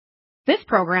This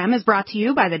program is brought to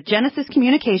you by the Genesis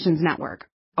Communications Network,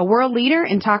 a world leader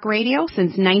in talk radio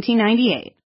since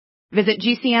 1998. Visit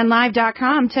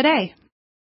GCNlive.com today.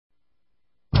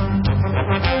 We're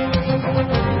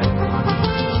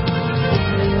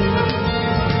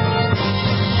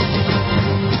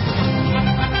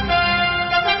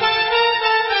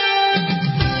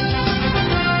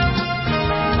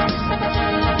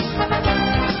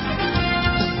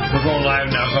going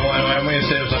live now, so I'm going to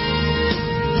say something.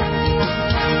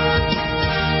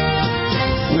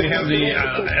 We have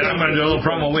and I'm going to do a little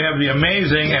promo. We have the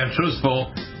amazing and truthful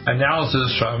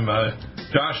analysis from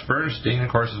Josh Bernstein.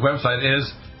 Of course, his website is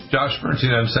Josh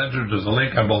Bernstein Uncensored. There's a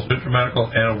link on both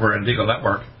NutriMedical and over in Deagle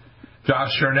Network.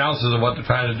 Josh, your analysis of what they're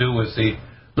trying to do with the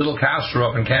little Castro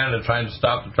up in Canada trying to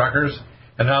stop the truckers,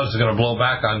 and how this is going to blow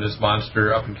back on this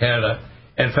monster up in Canada.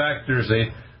 In fact, there's a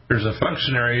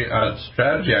functionary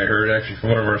strategy I heard actually from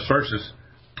one of our sources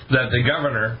that the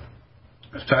governor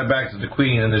is tied back to the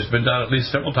Queen, and it's been done at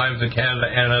least several times in Canada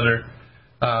and other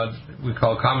we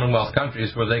call Commonwealth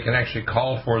countries, where they can actually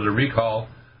call for the recall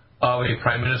of a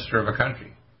prime minister of a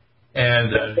country.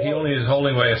 And he only is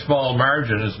holding by a small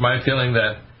margin. It's my feeling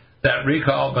that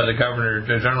recall by the Governor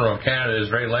General of Canada is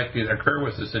very likely to occur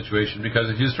with this situation, because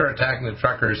if you start attacking the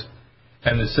truckers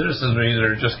and the citizenry that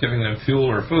are just giving them fuel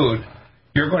or food,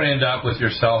 you're going to end up with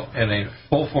yourself in a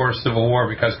full-force civil war,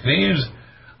 because Canadians,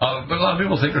 but a lot of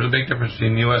people think there's a big difference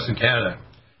between the U.S. and Canada.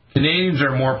 Canadians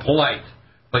are more polite,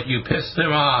 but you piss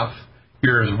them off,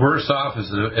 you're as worse off as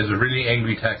a really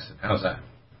angry Texan. How's that?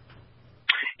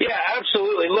 Yeah,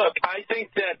 absolutely. Look, I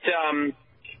think that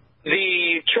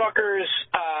the truckers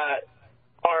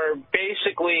are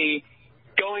basically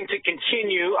going to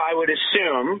continue, I would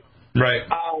assume. Right.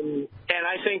 And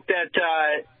I think that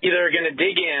they're going to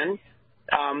dig in.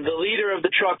 The leader of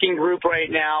the trucking group right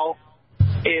now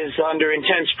is under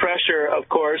intense pressure, of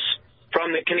course, from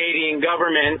the Canadian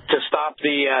government to stop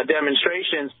the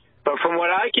demonstrations. But from what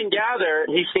I can gather,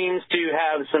 he seems to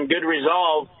have some good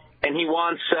resolve, and he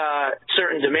wants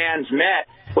certain demands met,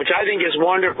 which I think is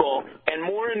wonderful. And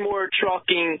more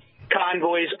trucking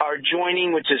convoys are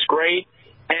joining, which is great.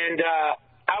 And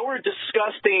our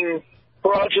disgusting,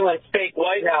 fraudulent, fake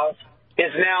White House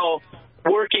is now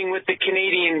working with the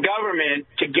Canadian government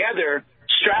together,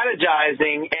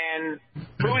 strategizing, and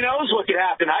who knows what could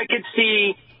happen. I could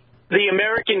see the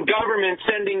American government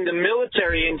sending the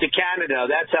military into Canada.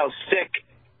 That's how sick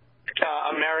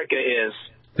America is.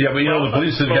 Yeah, but you know, the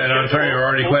police in Ontario are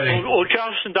already quitting. Well,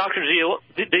 Josh and Dr.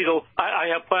 Deagle,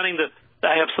 I have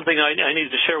something I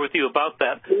need to share with you about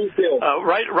that. Please do.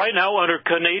 Right now, under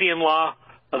Canadian law,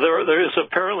 there is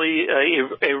apparently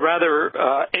a rather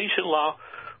ancient law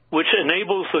which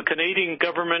enables the Canadian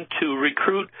government to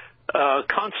recruit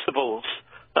constables,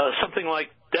 something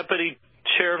like deputy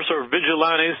sheriffs or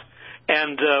vigilantes,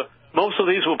 and most of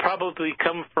these will probably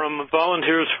come from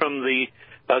volunteers from the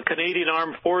Canadian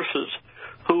Armed Forces,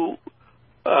 who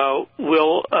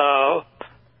will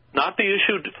not be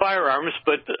issued firearms,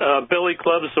 but billy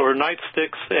clubs or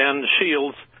nightsticks and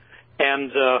shields,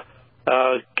 and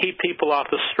keep people off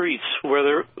the streets, where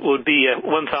there would be a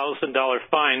 $1,000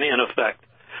 fine in effect.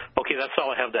 Okay, that's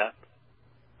all I have that.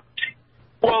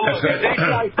 Well, look, if they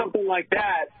try something like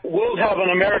that, we'll have an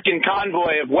American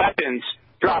convoy of weapons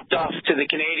dropped off to the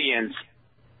Canadians,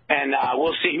 and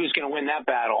we'll see who's going to win that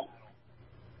battle.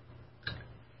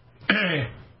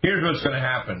 Here's what's going to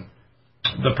happen.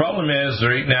 The problem is,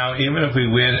 right now, even if we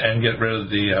win and get rid of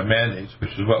the mandates,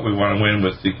 which is what we want to win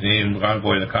with the Canadian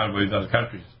convoy and the convoys of other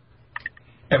countries,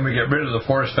 and we get rid of the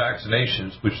forced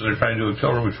vaccinations, which they're trying to do with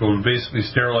children, which will basically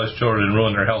sterilize children and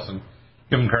ruin their health and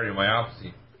give them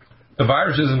cardiomyopathy. The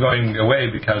virus isn't going away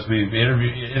because we've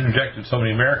interjected so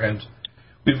many Americans.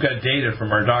 We've got data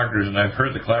from our doctors, and I've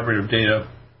heard the collaborative data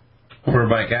over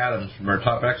Mike Adams from our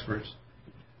top experts.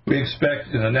 We expect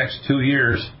in the next 2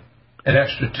 years an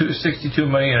extra 62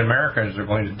 million Americans are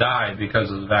going to die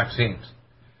because of the vaccines.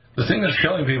 The thing that's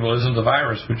killing people isn't the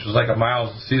virus, which is like a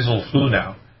mild seasonal flu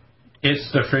now.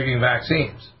 It's the frigging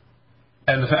vaccines.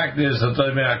 And the fact is that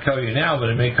they may not kill you now, but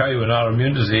it may kill you an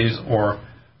autoimmune disease or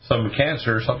some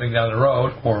cancer or something down the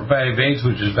road, or AIDS,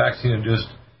 which is vaccine-induced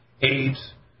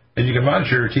AIDS. And you can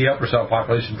monitor your T helper cell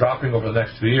population dropping over the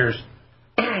next 2 years.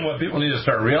 What people need to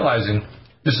start realizing,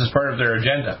 this is part of their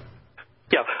agenda.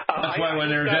 Yeah, that's why when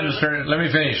their agenda started, let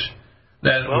me finish.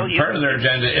 That part of their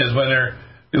agenda is when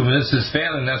this is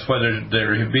failing, that's why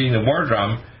they're beating the war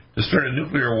drum to start a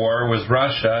nuclear war with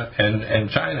Russia and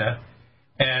China.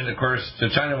 And, of course,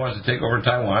 China wants to take over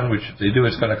Taiwan, which if they do,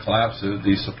 it's going to collapse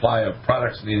the supply of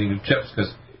products needing chips,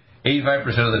 because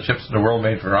 85% of the chips in the world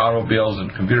made for automobiles and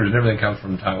computers and everything comes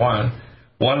from Taiwan,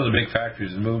 one of the big factories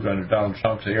has moved under Donald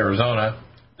Trump to Arizona.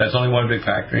 That's only one big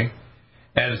factory.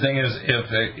 And the thing is,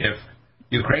 if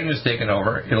Ukraine is taken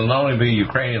over, it'll not only be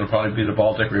Ukraine, it'll probably be the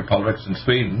Baltic republics and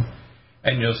Sweden.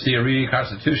 And you'll see a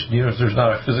reconstitution, even if there's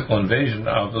not a physical invasion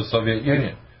of the Soviet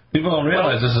Union. People don't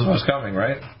realize this is what's coming,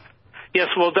 right? Yes,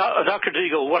 well, Dr.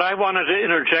 Deagle, what I wanted to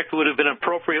interject would have been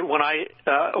appropriate when I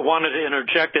wanted to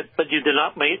interject it, but you did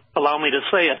not allow me to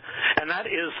say it. And that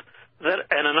is that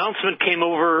an announcement came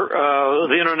over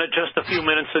the Internet just a few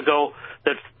minutes ago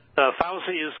that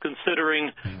Fauci is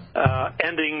considering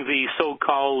ending the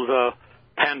so-called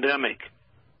pandemic.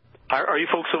 Are you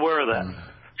folks aware of that?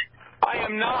 I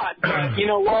am not, but you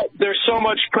know what? There's so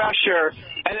much pressure.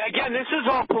 And again, this is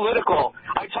all political.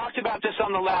 I talked about this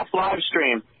on the last live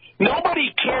stream.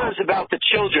 Nobody cares about the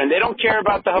children. They don't care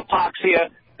about the hypoxia.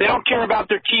 They don't care about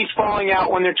their teeth falling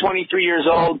out when they're 23 years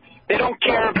old. They don't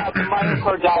care about the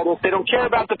myocarditis. They don't care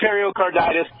about the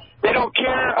pericarditis. They don't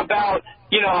care about,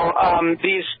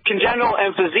 these congenital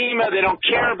emphysema. They don't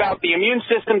care about the immune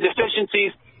system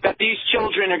deficiencies that these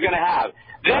children are going to have.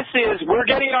 We're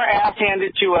getting our ass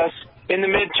handed to us in the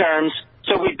midterms,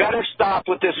 so we better stop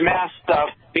with this mask stuff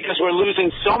because we're losing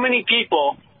so many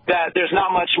people that there's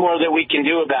not much more that we can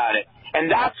do about it. And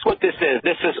that's what this is.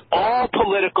 This is all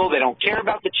political. They don't care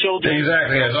about the children.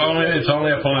 Exactly. It's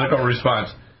only a political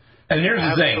response. And here's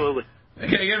the thing.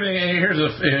 Okay, here's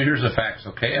the facts,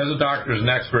 okay? As a doctor, as an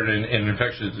expert in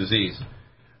infectious disease,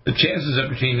 the chances that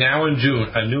between now and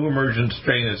June, a new emergent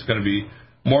strain that's going to be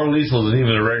more lethal than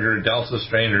even the regular Delta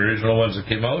strain or original ones that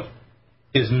came out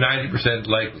is 90%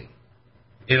 likely.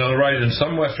 It'll arrive in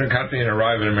some Western country and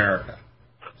arrive in America.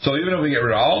 So even if we get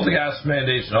rid of all the gas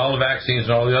mandates and all the vaccines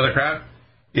and all the other crap,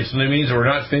 it means that we're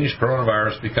not finished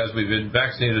coronavirus because we've been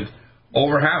vaccinated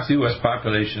over half the U.S.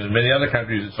 population. In many other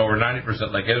countries, it's over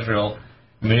 90%, like Israel.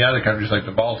 In many other countries, like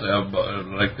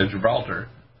the Gibraltar.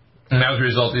 And as a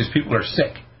result, these people are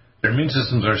sick. Their immune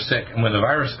systems are sick. And when the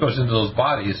virus goes into those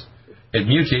bodies, it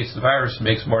mutates the virus and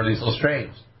makes more lethal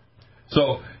strains.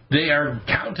 So they are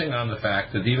counting on the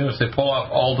fact that even if they pull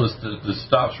off all the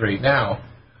stops right now,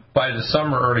 by the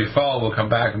summer, early fall, we'll come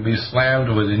back and be slammed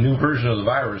with a new version of the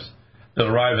virus that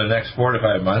will arrive in the next 4 to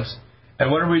 5 months. And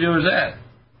what do we do with that?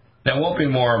 There won't be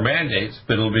more mandates,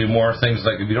 but it'll be more things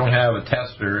like if you don't have a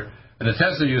tester, and the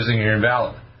tests they're using are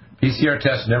invalid. PCR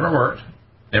tests never worked,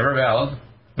 never valid.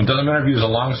 It doesn't matter if you use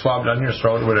a long swab down your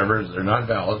throat or whatever, they're not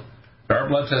valid. There are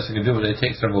blood tests that can do it. They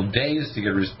take several days to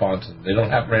get a response, and they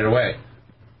don't happen right away.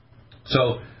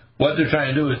 So what they're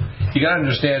trying to do is, you got to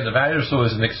understand the virus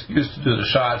is an excuse to do the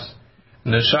shots,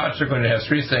 and the shots are going to have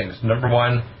 3 things. Number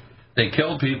 1, they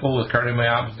kill people with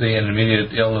cardiomyopathy and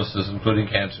immediate illnesses, including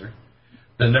cancer.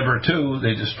 Then number 2,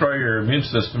 they destroy your immune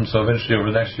system, so eventually over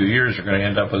the next few years you're going to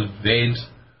end up with AIDS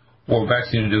or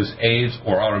vaccine-induced AIDS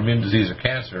or autoimmune disease or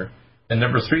cancer. And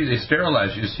number 3, they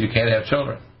sterilize you so you can't have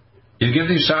children. You give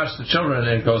these shots to children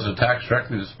and it goes and attacks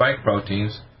directly the spike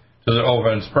proteins to their ova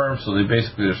and sperm, so they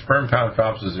basically their sperm count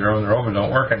drops to 0 and their ova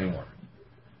don't work anymore.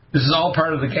 This is all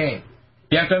part of the game.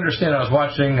 You have to understand, I was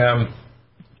watching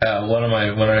one of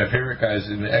my favorite guys,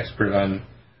 an expert on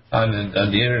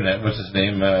the internet, what's his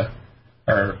name,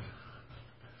 our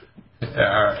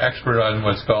expert on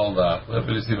what's called, let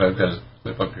me see if I've got a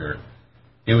clip up here.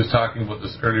 He was talking about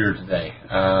this earlier today.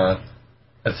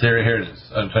 Here it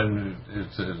is. I'm trying to,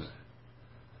 it's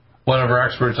one of our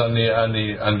experts on the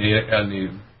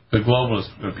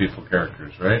globalist people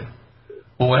characters, right?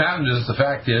 Well, what happens is, the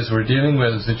fact is, we're dealing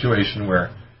with a situation where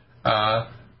the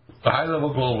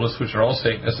high-level globalists, which are all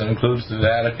Satanists, and includes the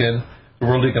Vatican, the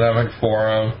World Economic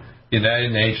Forum, the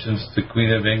United Nations, the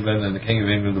Queen of England, and the King of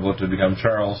England about to become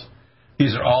Charles,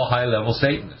 these are all high-level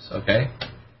Satanists, okay?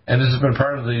 And this has been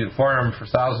part of the forum for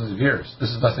thousands of years. This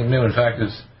is nothing new. In fact,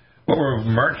 it's what we're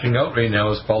marching out right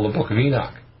now is called the Book of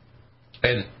Enoch.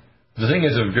 And the thing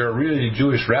is, if you're a really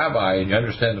Jewish rabbi and you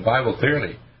understand the Bible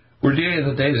clearly, we're dealing in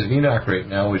the days of Enoch right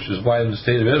now, which is why in the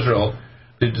state of Israel,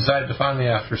 they decided to finally,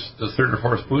 after the 3rd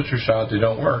or 4th booster shot, they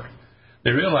don't work.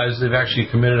 They realize they've actually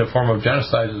committed a form of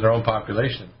genocide to their own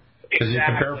population. Because you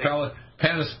compare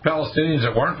Palestinians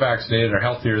that weren't vaccinated are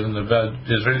healthier than the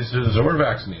Israeli citizens that were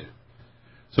vaccinated.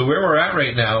 So where we're at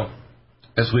right now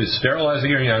is we're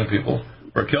sterilizing our young people,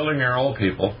 we're killing our old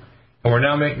people, and we're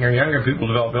now making our younger people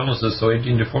develop illnesses. So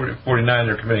 18 to 49,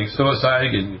 they're committing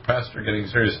suicide, getting depressed, or getting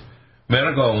serious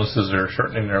medical illnesses that are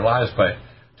shortening their lives by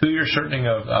 2 years shortening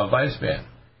of lifespan.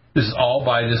 This is all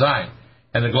by design.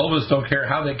 And the globalists don't care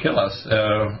how they kill us. They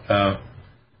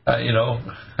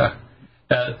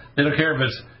don't care if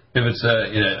it's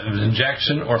an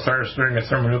injection or starting a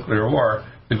thermonuclear war.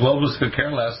 The globalists could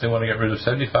care less. They want to get rid of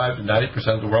 75 to 90%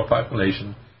 of the world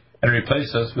population and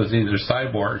replace us with either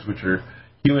cyborgs, which are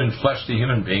human fleshly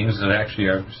human beings that actually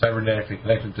are cybernetically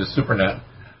connected to SuperNet,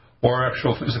 or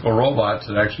actual physical robots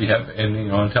that actually have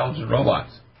intelligent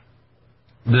robots.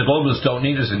 The globalists don't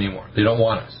need us anymore. They don't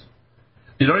want us.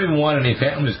 They don't even want any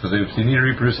families because if they need to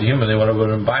reproduce a human, they want to go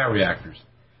to bioreactors.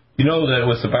 You know that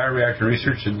with the bioreactor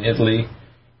research in Italy,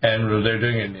 and they're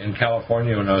doing it in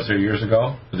California when I was there years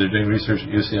ago, they're doing research at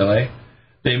UCLA,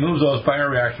 they moved those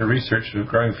bioreactor research of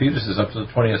growing fetuses up to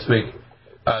the 20th week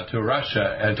to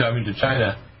Russia, to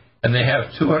China, and they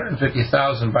have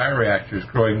 250,000 bioreactors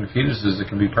growing fetuses that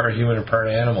can be part human or part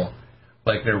animal,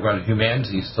 like they've got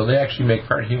humanzees. So they actually make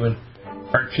part human,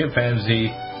 part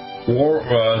chimpanzee,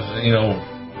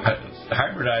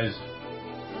 hybridized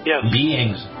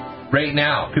beings right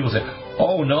now. People say,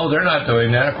 oh, no, they're not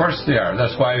doing that. Of course they are.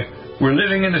 That's why we're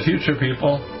living in the future,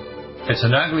 people. It's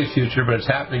an ugly future, but it's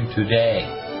happening today,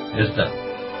 isn't it?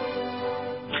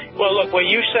 Well, look, what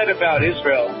you said about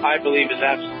Israel, I believe, is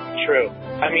absolutely true.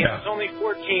 I mean, there's only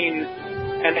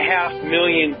 14.5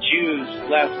 million Jews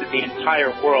left in the entire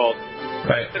world.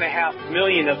 Right. 6.5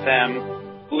 million of them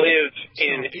live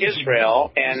in Israel,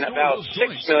 and about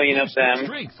 6 million of them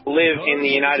live in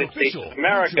the United States of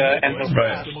America, and the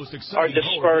rest are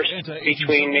dispersed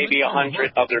between maybe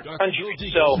 100 other countries.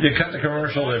 So you cut the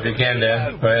commercial if you can,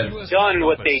 Dan. Go ahead. Done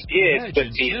what they did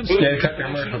with these foods. Cut the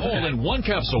commercial. All in one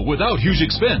capsule without huge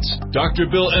expense.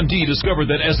 Dr. Bill MD discovered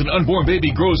that as an unborn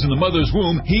baby grows in the mother's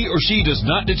womb, he or she does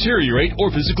not deteriorate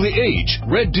or physically age.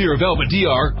 Red Deer Velvet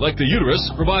DR, like the uterus,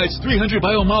 provides 300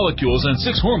 biomolecules and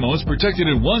 6 hormones protected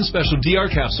in one special DR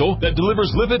capsule that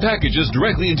delivers lipid packages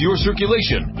directly into your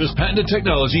circulation. This patented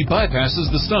technology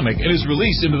bypasses the stomach and is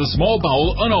released into the small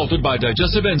bowel unaltered by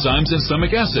digestive enzymes and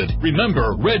stomach acid.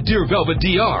 Remember, Red Deer Velvet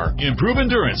DR. Improve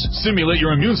endurance, stimulate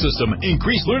your immune system,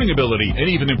 increase learning ability, and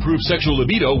even improve sexual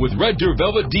libido with Red Deer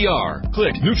Velvet DR.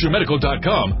 Click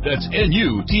NutriMedical.com, that's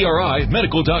NUTRI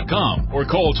Medical.com, or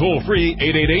call toll-free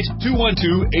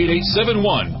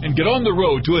 888-212-8871 and get on the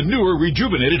road to a newer,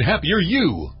 rejuvenated, happier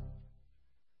you.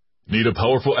 Need a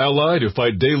powerful ally to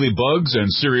fight daily bugs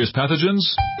and serious pathogens?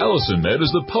 Allicin Med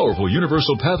is the powerful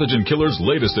universal pathogen killer's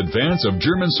latest advance of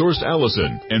German-sourced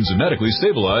allicin, enzymatically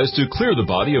stabilized to clear the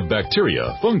body of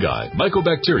bacteria, fungi,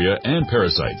 mycobacteria, and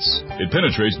parasites. It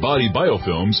penetrates body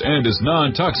biofilms and is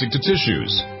non-toxic to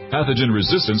tissues. Pathogen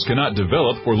resistance cannot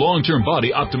develop for long-term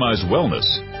body-optimized wellness.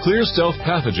 Clear stealth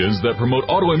pathogens that promote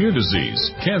autoimmune disease,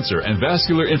 cancer, and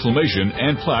vascular inflammation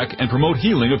and plaque and promote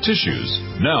healing of tissues.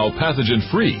 Now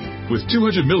pathogen-free. With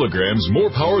 200 milligrams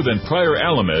more power than prior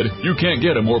Alamed, you can't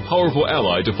get a more powerful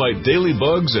ally to fight daily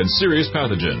bugs and serious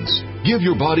pathogens. Give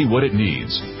your body what it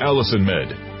needs. Allicin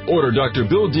Med. Order Dr.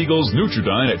 Bill Deagle's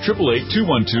Nutridyne at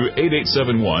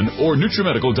 888-212-8871 or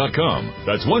NutriMedical.com.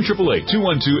 That's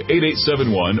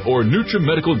 1-888-212-8871 or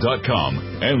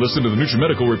NutriMedical.com. And listen to the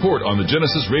NutriMedical Report on the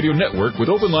Genesis Radio Network with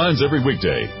open lines every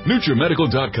weekday.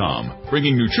 NutriMedical.com,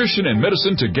 bringing nutrition and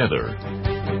medicine together.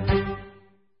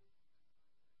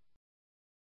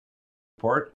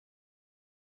 Report.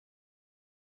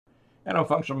 And I'm a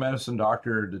functional medicine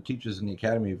doctor that teaches in the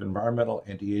Academy of Environmental,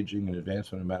 Anti-Aging, and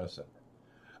Advancement in Medicine.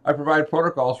 I provide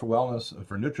protocols for wellness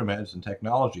for NutriMeds and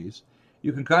technologies.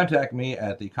 You can contact me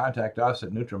at the contact us at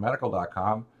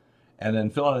NutriMedical.com and then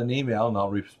fill in an email and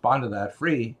I'll respond to that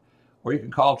free, or you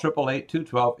can call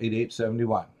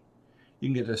 888-212-8871. You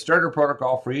can get a starter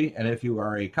protocol free, and if you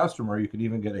are a customer, you can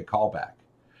even get a callback.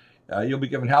 You'll be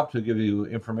given help to give you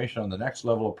information on the next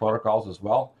level of protocols as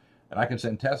well, and I can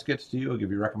send test kits to you, give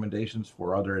you recommendations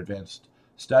for other advanced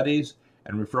studies,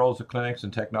 and referrals to clinics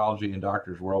and technology and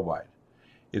doctors worldwide.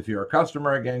 If you're a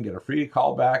customer, again, get a free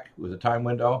callback with a time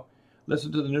window.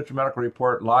 Listen to the NutriMedical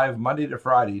Report live Monday to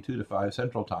Friday, 2 to 5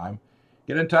 Central Time.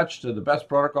 Get in touch to the best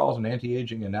protocols in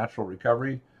anti-aging and natural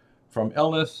recovery from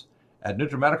illness at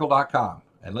NutriMedical.com.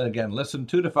 And then again, listen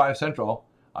 2 to 5 Central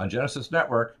on Genesis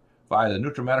Network via the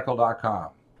NutriMedical.com.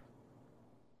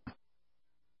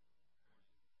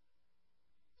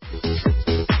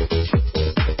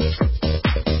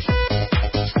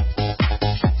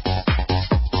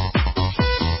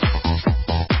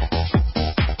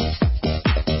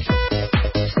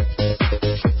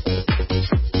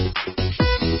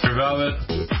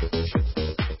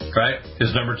 Right,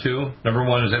 is number 2. Number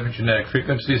 1 is epigenetic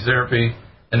frequency therapy.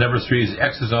 And number 3 is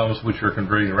exosomes, which are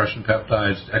converting Russian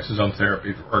peptides to exosome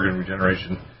therapy for organ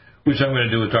regeneration, which I'm going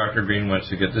to do with Dr. Green once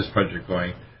to get this project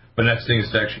going. But next thing is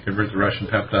to actually convert the Russian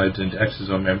peptides into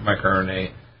exosome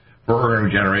microRNA for organ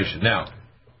regeneration. Now,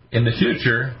 in the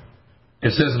future,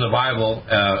 it says in the Bible,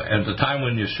 at the time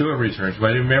when Yeshua returns,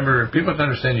 well, remember, people have to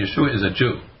understand Yeshua is a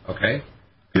Jew, okay?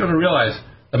 People have to realize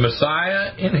the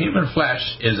Messiah in human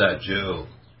flesh is a Jew.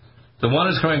 The one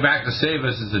who's coming back to save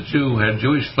us is a Jew who had a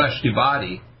Jewish fleshly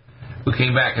body who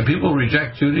came back. And people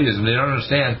reject Judaism. They don't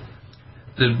understand.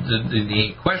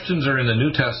 The questions are in the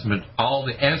New Testament. All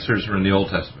the answers are in the Old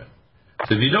Testament.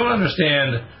 So if you don't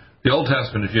understand the Old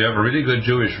Testament, if you have a really good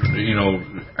Jewish,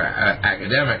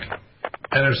 academic,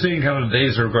 and they're seeing kind of the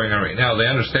days that are going on right now, they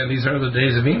understand these are the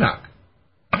days of Enoch.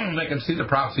 They can see the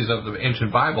prophecies of the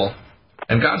ancient Bible,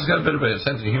 and God's got a bit of a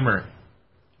sense of humor.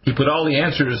 He put all the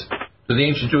answers to the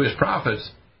ancient Jewish prophets,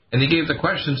 and he gave the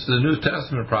questions to the New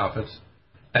Testament prophets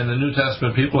and the New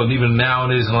Testament people, and even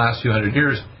nowadays in the last few hundred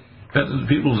years, the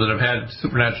people that have had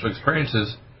supernatural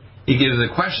experiences, he gave the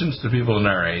questions to people in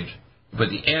our age, but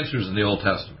the answers in the Old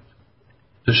Testament,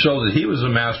 to show that he was the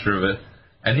master of it,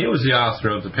 and he was the author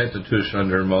of the Pentateuch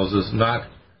under Moses, not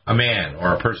a man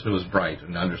or a person who was bright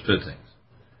and understood things.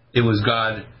 It was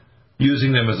God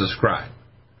using them as a scribe.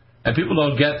 And people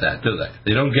don't get that, do they?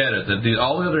 They don't get it. That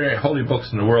all the other holy books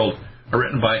in the world are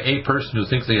written by a person who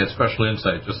thinks they had special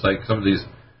insight, just like some of these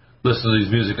listen to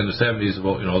these music in the 70s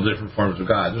about, different forms of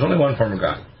God. There's only one form of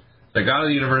God. The God of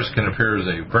the universe can appear as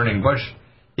a burning bush.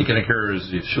 He can occur as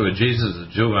Yeshua, Jesus, a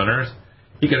Jew on earth.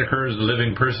 He can occur as a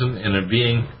living person in a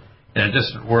being in a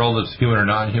distant world that's human or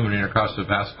non-human in across the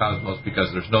vast cosmos,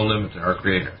 because there's no limit to our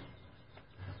Creator.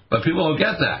 But people don't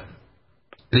get that.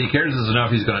 He cares us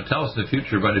enough, he's going to tell us the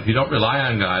future, but if you don't rely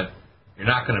on God, you're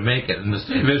not going to make it. In the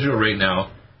state of Israel right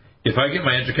now, if I get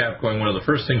my EduCap going, one of the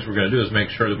first things we're going to do is make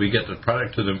sure that we get the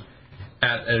product to them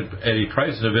at a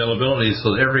price and availability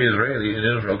so that every Israeli in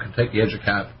Israel can take the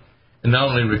EduCap and not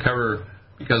only recover,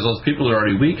 because those people are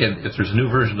already weakened. If there's a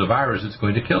new version of the virus, it's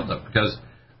going to kill them, because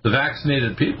the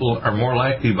vaccinated people are more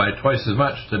likely by twice as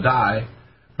much to die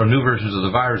from new versions of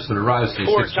the virus that arise, say,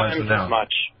 6 months from now. 4 times as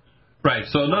much. Right.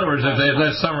 So in other words, if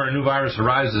that summer a new virus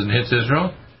arises and hits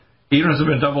Israel, even if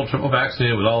they've been double, triple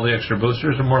vaccinated with all the extra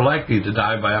boosters, are more likely to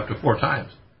die by up to 4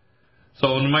 times.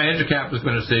 So my EduCap is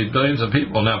going to save billions of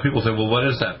people. Now people say, well, what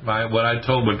is that?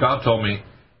 What God told me,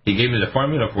 he gave me the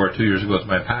formula for it 2 years ago. It's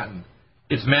my patent.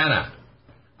 It's manna.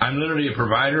 I'm literally a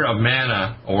provider of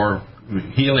manna, or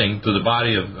healing to the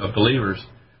body of believers,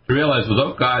 to realize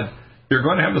without God, you're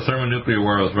going to have a thermonuclear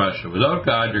war with Russia. Without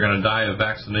God, you're going to die of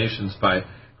vaccinations by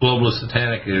globalist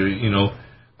satanic,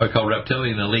 what I call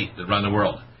reptilian elite that run the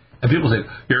world. And people say,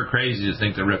 you're crazy to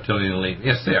think they're reptilian elite.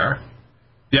 Yes, they are.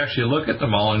 If you actually look at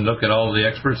them all and look at all the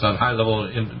experts on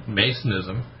high-level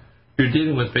Masonism, you're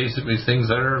dealing with basically things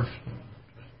that are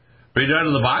right out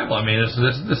of the Bible. I mean,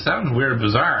 this sounds weird,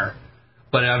 bizarre,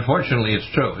 but unfortunately it's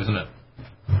true, isn't it?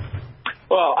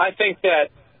 Well, I think that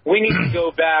we need to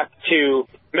go back to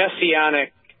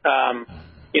messianic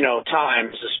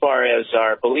times as far as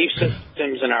our belief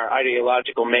systems and our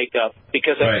ideological makeup,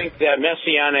 because I think that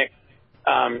messianic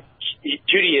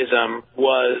Judaism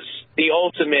was the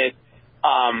ultimate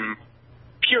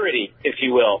purity, if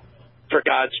you will, for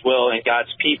God's will and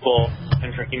God's people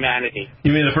and for humanity.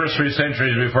 You mean the first 3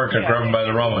 centuries before it got governed by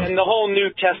the Romans? And the whole New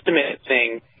Testament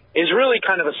thing is really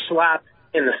kind of a slap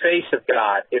in the face of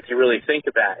God, if you really think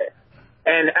about it.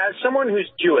 And as someone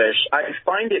who's Jewish, I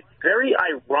find it very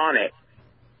ironic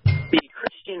the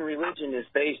Christian religion is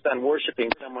based on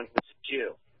worshiping someone who's a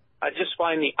Jew. I just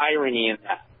find the irony in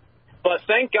that. But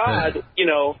thank God,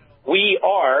 we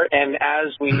are, and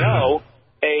as we know,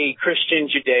 a Christian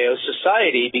Judeo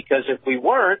society, because if we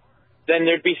weren't, then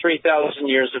there'd be 3,000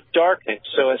 years of darkness.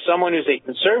 So as someone who's a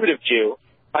conservative Jew,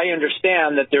 I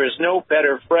understand that there is no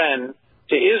better friend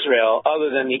to Israel other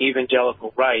than the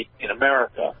evangelical right in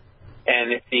America.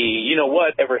 And if the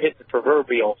ever hit the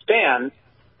proverbial fan,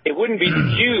 it wouldn't be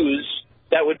the Jews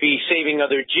that would be saving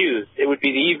other Jews. It would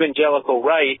be the evangelical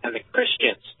right and the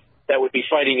Christians that would be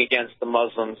fighting against the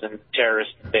Muslims and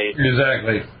terrorist invasions.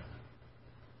 Exactly.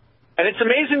 And it's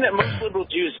amazing that most liberal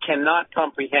Jews cannot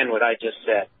comprehend what I just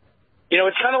said.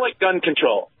 It's kind of like gun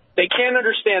control. They can't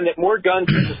understand that more guns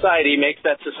in society makes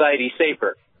that society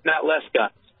safer, not less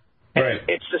guns. Right. And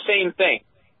it's the same thing.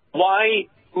 Why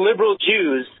liberal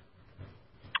Jews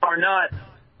are not,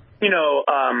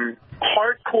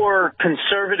 hardcore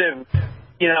conservative,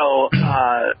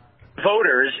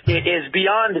 voters is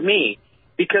beyond me,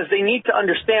 because they need to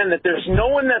understand that there's no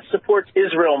one that supports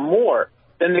Israel more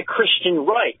than the Christian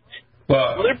right.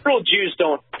 Well, liberal Jews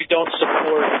don't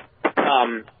support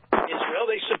Israel.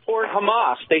 They support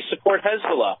Hamas. They support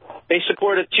Hezbollah. They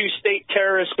support a 2-state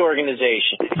terrorist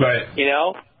organization. Right.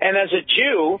 And as a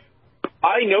Jew,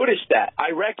 I noticed that.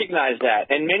 I recognize that.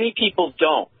 And many people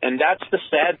don't. And that's the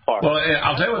sad part. Well,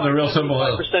 I'll tell you what the real simple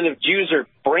is. 5% of Jews are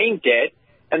brain dead,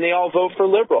 and they all vote for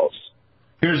liberals.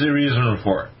 Here's the reason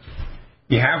for it.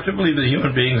 You have to believe that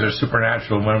human beings are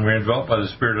supernatural when we're enveloped by the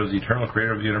Spirit of the eternal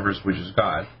creator of the universe, which is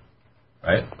God.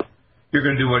 Right? you're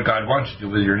going to do what God wants you to do,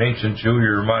 whether you're an ancient Jew,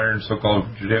 you're a modern so-called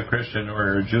Judeo-Christian,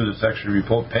 or a Jew that's actually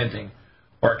repenting,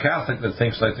 or a Catholic that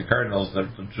thinks like the cardinals that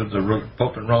the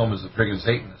Pope in Rome is a friggin'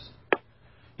 Satanist.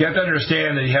 You have to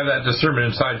understand that you have that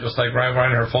discernment inside, just like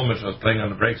Reinhard Fulmich was playing on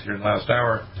the breaks here in the last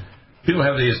hour. People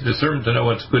have the discernment to know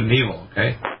what's good and evil,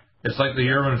 okay? It's like the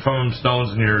Urim and Thummim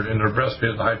stones in the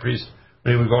breastplate of the high priest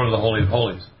when he would go into the Holy of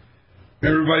Holies.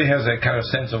 Everybody has that kind of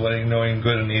sense of knowing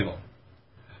good and evil.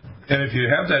 And if you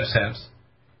have that sense,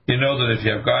 you know that if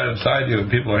you have God inside you and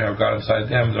people have God inside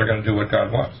them, they're going to do what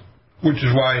God wants. Which is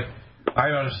why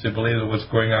I honestly believe that what's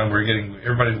going on,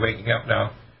 everybody's waking up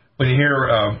now. When you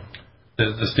hear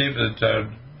the statement that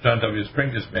John W.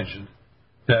 Spring just mentioned,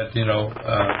 that, again,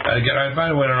 I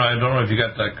don't know if you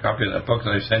got that copy of that book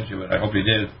that I sent you, but I hope you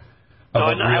did. No,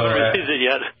 I haven't received it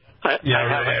yet. I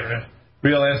haven't.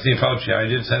 Real Anthony Fauci, I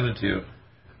did send it to you.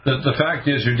 The fact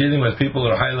is, you're dealing with people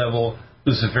that are high-level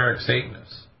Luciferic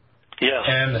Satanists. Yes.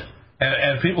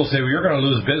 And people say, well, you're going to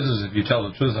lose business if you tell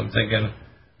the truth. I'm thinking,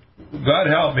 God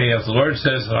help me, if the Lord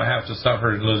says that I have to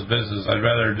suffer and lose business, I'd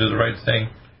rather do the right thing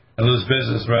and lose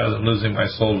business rather than losing my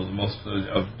soul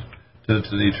to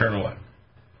the eternal one.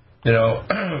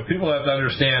 People have to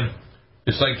understand,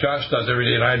 it's like Josh does every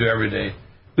day and I do every day.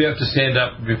 We have to stand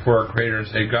up before our Creator and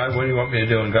say, God, what do you want me to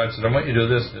do? And God said, I want you to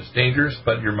do this. It's dangerous,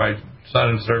 but you're my son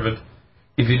and servant.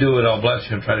 If you do it, I'll bless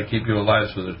you and try to keep you alive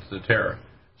through the terror.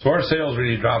 So our sales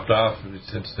really dropped off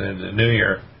since the new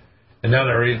year, and now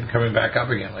they're even coming back up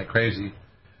again like crazy.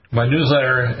 My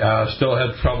newsletter still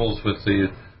had troubles with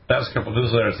the last couple of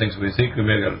newsletter things we think we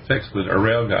may have got it fixed with our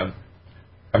mail gun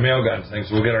things.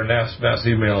 We'll get our mass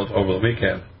email over the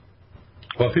weekend.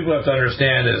 What people have to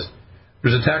understand is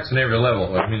there's attacks on every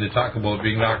level. I mean, they talk about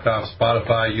being knocked off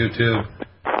Spotify, YouTube,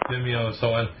 Vimeo, and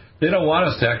so on. They don't want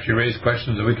us to actually raise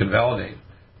questions that we can validate.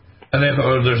 And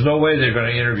there's no way they're going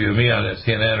to interview me on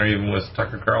CNN or even with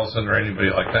Tucker Carlson or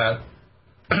anybody like that.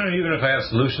 Even if I have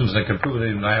solutions that can prove it,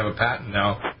 even I have a patent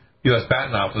now, U.S.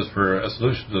 Patent Office for a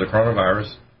solution to the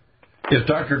coronavirus. If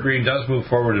Dr. Green does move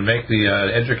forward and make the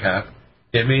EduCap,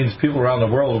 it means people around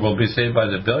the world will be saved by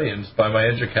the billions by my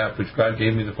EduCap, which God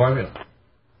gave me the formula.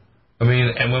 I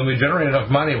mean, and when we generate enough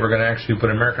money, we're going to actually put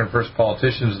American First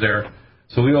politicians there.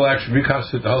 So we will actually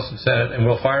reconstitute the House and Senate, and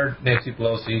we'll fire Nancy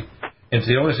Pelosi. And so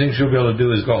the only thing she'll be able to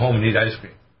do is go home and eat ice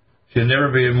cream. She'll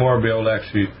never be able to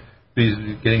actually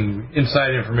be getting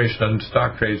inside information on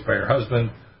stock trades by her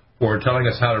husband or telling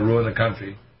us how to ruin the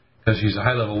country because she's a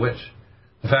high-level witch.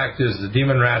 The fact is the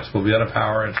demon rats will be out of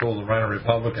power and so will the rhino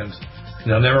Republicans. And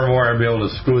they'll never more be able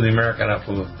to screw the American up.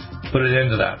 We'll put it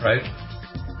into that, right?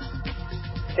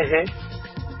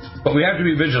 Mm-hmm. But we have to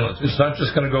be vigilant. It's not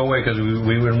just going to go away because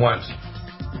we win once.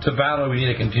 It's a battle we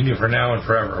need to continue for now and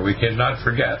forever. We cannot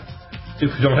forget. If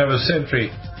we don't have a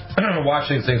sentry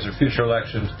watching things for future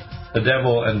elections, the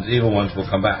devil and the evil ones will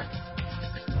come back.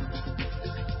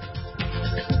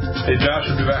 Hey, Josh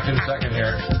will be back in a second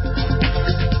here.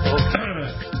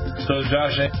 So,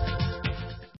 Josh.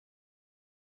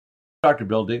 Dr.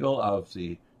 Bill Deagle of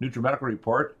the NUTRIMEDICAL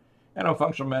Report, and I'm a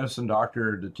functional medicine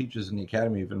doctor that teaches in the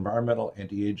Academy of Environmental,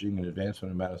 Anti-Aging, and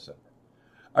Advancement in Medicine.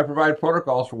 I provide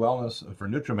protocols for wellness for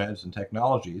NutriMeds and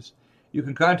technologies. You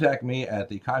can contact me at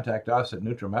the contact us at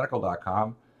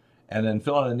NutriMedical.com and then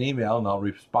fill in an email and I'll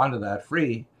respond to that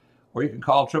free, or you can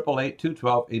call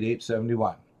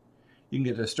 888-212-8871. You can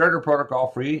get the starter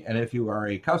protocol free, and if you are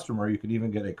a customer, you can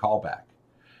even get a callback.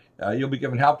 You'll be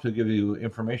given help to give you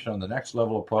information on the next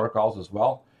level of protocols as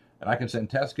well, and I can send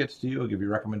test kits to you, give you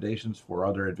recommendations for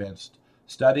other advanced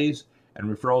studies, and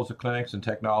referrals to clinics and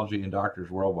technology and doctors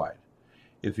worldwide.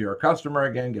 If you're a customer,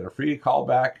 again, get a free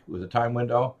callback with a time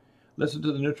window. Listen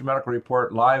to the NutriMedical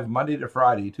Report live Monday to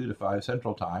Friday, 2 to 5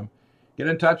 Central Time. Get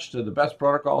in touch to the best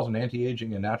protocols in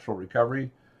anti-aging and natural recovery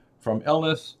from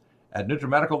illness at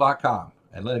NutriMedical.com.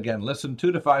 And then again, listen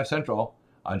 2 to 5 Central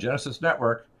on Genesis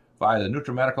Network via the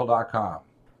NutriMedical.com.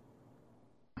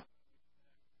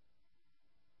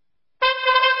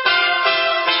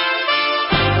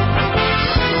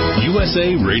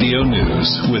 USA Radio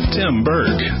News with Tim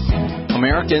Berg.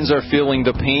 Americans are feeling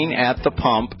the pain at the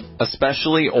pump,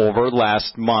 especially over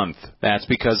last month. That's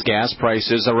because gas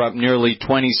prices are up nearly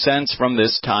 20 cents from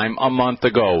this time a month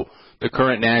ago. The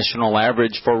current national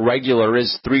average for regular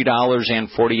is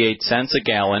 $3.48 a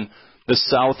gallon. The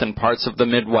South and parts of the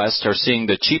Midwest are seeing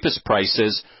the cheapest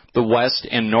prices. The West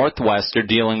and Northwest are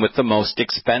dealing with the most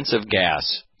expensive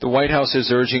gas. The White House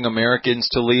is urging Americans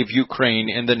to leave Ukraine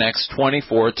in the next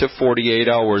 24 to 48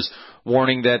 hours,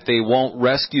 warning that they won't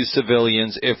rescue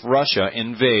civilians if Russia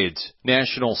invades.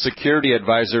 National Security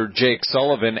Advisor Jake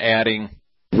Sullivan adding,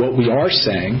 What we are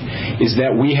saying is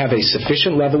that we have a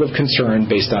sufficient level of concern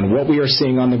based on what we are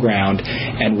seeing on the ground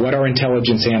and what our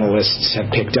intelligence analysts have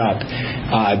picked up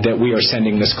that we are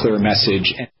sending this clear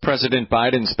message. President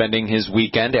Biden spending his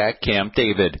weekend at Camp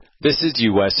David. This is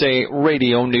USA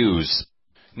Radio News.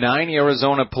 9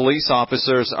 Arizona police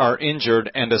officers are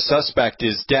injured and a suspect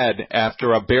is dead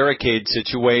after a barricade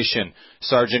situation.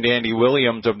 Sergeant Andy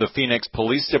Williams of the Phoenix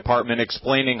Police Department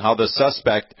explaining how the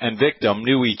suspect and victim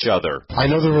knew each other. I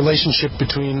know the relationship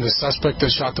between the suspect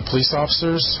that shot the police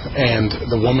officers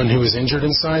and the woman who was injured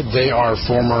inside. They are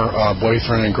former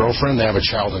boyfriend and girlfriend. They have a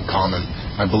child in common.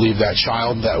 I believe that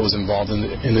child that was involved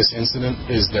in this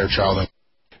incident is their child.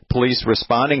 Police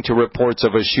responding to reports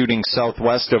of a shooting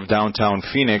southwest of downtown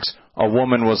Phoenix. A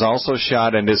woman was also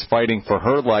shot and is fighting for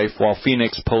her life, while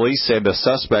Phoenix police say the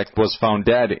suspect was found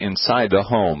dead inside the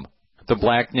home. The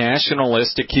black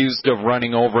nationalist accused of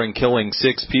running over and killing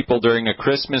 6 people during a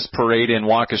Christmas parade in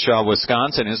Waukesha,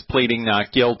 Wisconsin, is pleading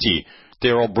not guilty.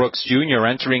 Darrell Brooks Jr.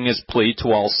 entering his plea to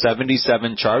all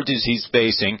 77 charges he's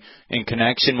facing in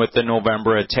connection with the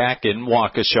November attack in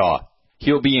Waukesha.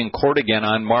 He'll be in court again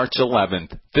on March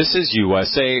 11th. This is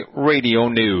USA Radio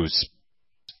News.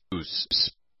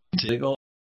 Legal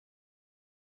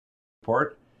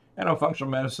report, and I'm a functional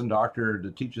medicine doctor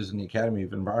that teaches in the Academy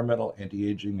of Environmental,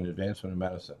 Anti-Aging, and Advancement in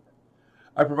Medicine.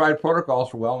 I provide protocols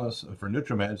for wellness for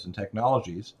NutriMeds and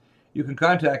technologies. You can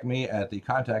contact me at the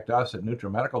contact us at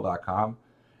NutriMedical.com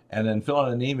and then fill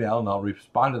in an email and I'll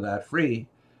respond to that free,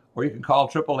 or you can call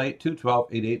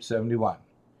 888-212-8871.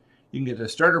 You can get the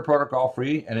starter protocol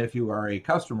free, and if you are a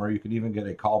customer, you can even get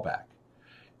a callback.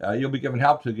 You'll be given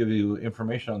help to give you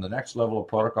information on the next level of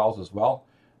protocols as well,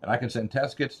 and I can send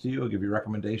test kits to you and give you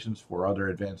recommendations for other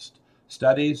advanced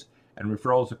studies and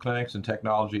referrals to clinics and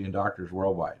technology and doctors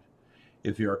worldwide.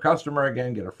 If you're a customer,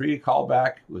 again, get a free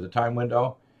callback with a time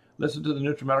window. Listen to the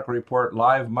NutriMedical Report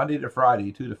live Monday to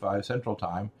Friday, 2 to 5 Central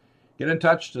Time. Get in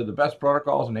touch to the best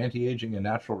protocols in anti-aging and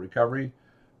natural recovery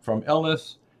from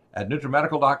illness at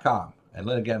NutriMedical.com. And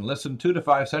then again, listen 2 to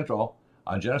 5 Central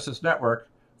on Genesis Network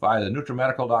via the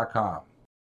NutriMedical.com.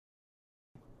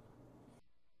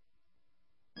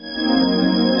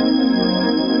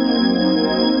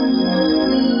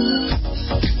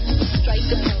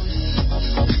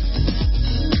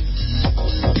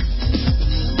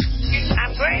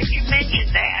 I'm glad you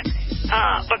mentioned that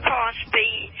because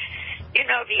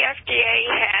the FDA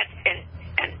had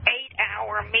an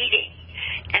 8-hour meeting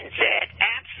and said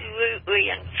absolutely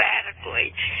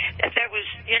emphatically that there was,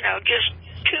 just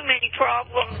too many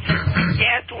problems and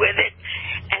death with it,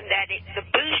 and that the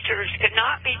boosters could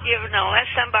not be given unless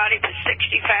somebody was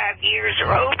 65 years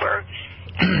or over.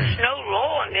 And there's no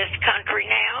law in this country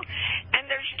now, and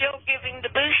they're still giving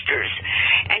the boosters.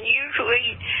 And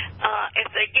usually, if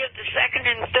they give the second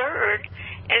and third,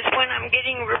 is when I'm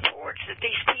getting reports that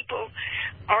these people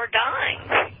are dying,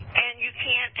 and you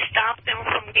can't stop them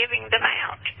from giving them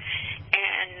out.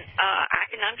 And I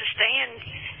can understand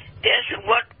this and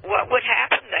what would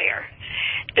happen there.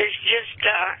 There's just,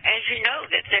 as you know,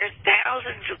 that there's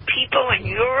thousands of people in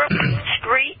Europe on the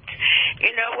streets.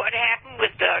 You know what happened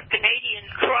with the Canadian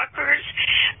truckers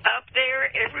up there?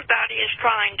 Everybody is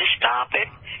trying to stop it,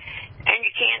 and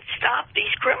you can't stop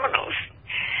these criminals.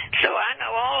 So I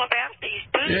know all about these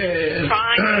boosters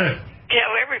trying to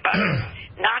tell everybody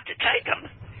not to take them.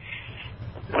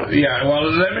 Yeah, well,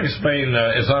 let me explain.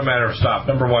 It's not a matter of stop.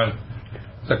 Number one,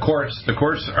 the courts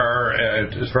are,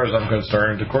 as far as I'm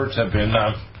concerned, the courts have been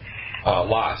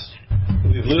lost.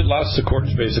 We've lost the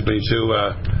courts basically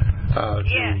to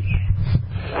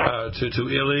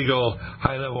illegal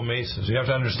high-level Masons. You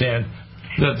have to understand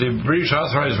that the British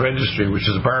Authorized Registry, which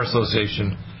is a bar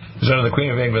association, is under the Queen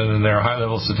of England and they're a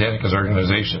high-level Satanicist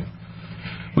organization.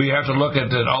 We have to look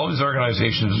at that all these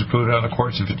organizations included on the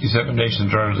courts in 57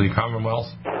 nations are under the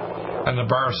Commonwealth and the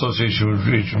Bar Association,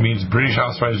 which means British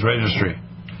Authorized Registry.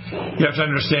 You have to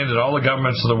understand that all the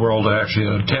governments of the world are actually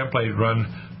a template run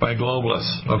by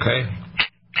globalists, okay?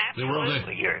 The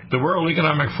World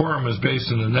Economic Forum is based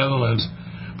in the Netherlands,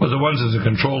 but the ones that are in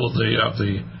control of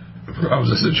the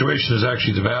situation is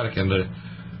actually the Vatican.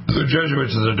 The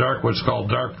Jesuits are what's called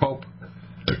Dark Pope.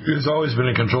 Has always been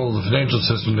in control of the financial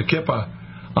system. The kippah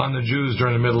on the Jews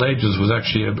during the Middle Ages was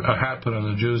actually a hat put on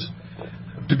the Jews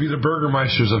to be the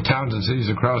burgermeisters of towns and cities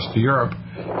across Europe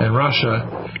and Russia.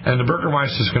 And the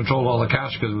burgermeisters controlled all the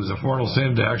cash because it was a mortal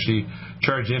sin to actually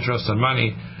charge interest on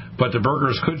money. But the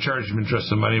burghers could charge them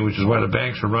interest on money, which is why the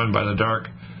banks were run by the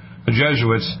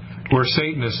Jesuits, who were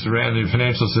Satanists who ran the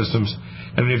financial systems.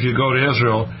 And if you go to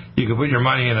Israel, you could put your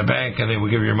money in a bank and they will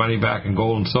give you your money back in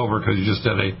gold and silver because you just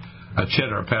had a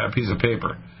chit or a piece of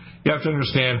paper. You have to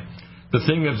understand The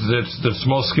thing that's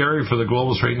most scary for the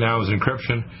globalists right now is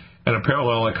encryption and a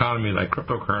parallel economy like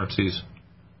cryptocurrencies.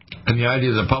 And the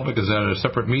idea that the public is at a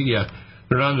separate media,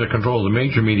 they're not under control of the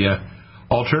major media.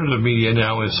 Alternative media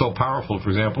now is so powerful. For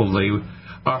example, they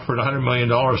offered $100 million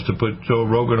to put Joe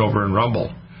Rogan over in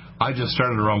Rumble. I just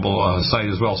started a Rumble site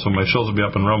as well, so my shows will be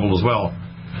up in Rumble as well.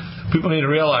 People need to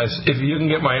realize if you can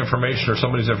get my information or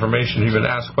somebody's information, you can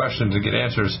ask questions and get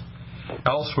answers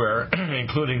elsewhere,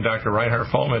 including Dr. Reinhard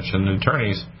Fulmich and the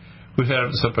attorneys who set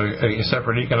up a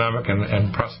separate economic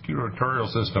and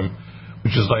prosecutorial system,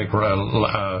 which is like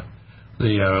the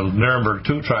Nuremberg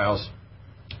II trials.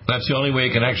 That's the only way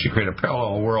you can actually create a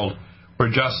parallel world where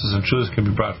justice and truth can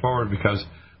be brought forward, because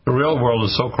the real world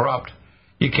is so corrupt.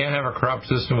 You can't have a corrupt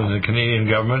system in the Canadian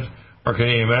government or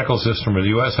Canadian medical system or the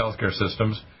U.S. healthcare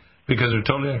systems, because they're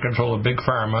totally in control of Big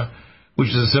Pharma, which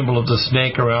is a symbol of the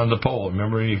snake around the pole.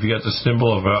 Remember, if you get the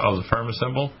symbol of the pharma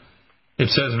symbol, it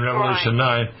says in Revelation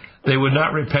 9, they would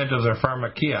not repent of their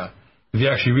pharmakia. If you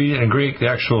actually read it in Greek, the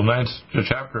actual 9th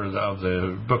chapter of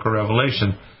the book of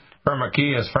Revelation,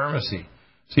 pharmakia is pharmacy.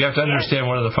 So you have to understand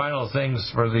one of the final things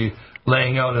for the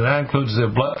laying out, and that includes the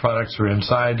blood products that are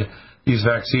inside these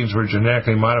vaccines were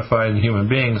genetically modified in human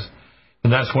beings.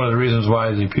 And that's one of the reasons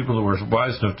why the people that were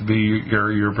wise enough to be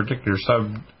your particular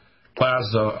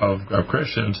subclass of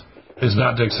Christians is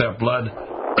not to accept blood,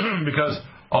 because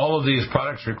all of these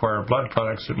products require blood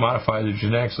products that modify the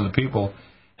genetics of the people,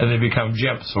 and they become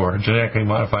GIMPs, or genetically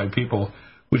modified people,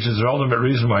 which is the ultimate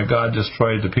reason why God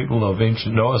destroyed the people of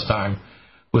ancient Noah's time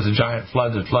with a giant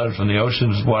flood that flooded from the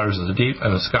oceans, waters of the deep,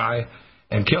 and the sky,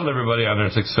 and killed everybody on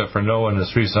earth except for Noah and his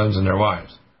 3 sons and their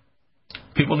wives.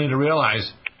 People need to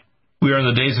realize we are in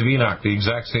the days of Enoch, the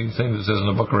exact same thing that says in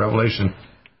the book of Revelation.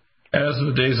 As in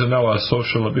the days of Noah, so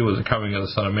shall it be with the coming of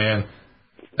the Son of Man.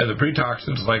 And the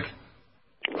pre-toxins like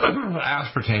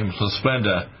aspartame,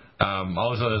 Splenda,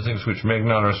 all those other things which make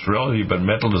not only sterility but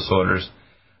mental disorders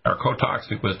are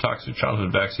co-toxic with toxic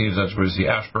childhood vaccines. That's where the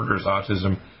Asperger's,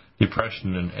 autism,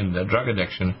 depression, and the drug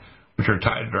addiction, which are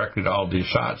tied directly to all these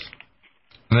shots.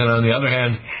 And then on the other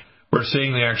hand, we're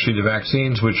seeing the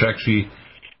vaccines which actually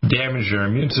damage your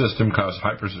immune system, cause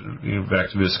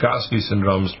viscosity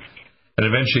syndromes, and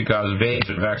eventually cause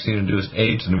vaccine-induced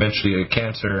AIDS, and eventually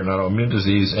cancer and autoimmune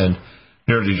disease and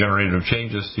neurodegenerative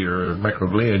changes to your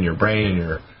microglia in your brain and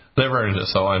your liver and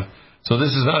so on. So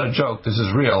this is not a joke. This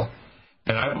is real.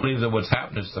 And I believe that what's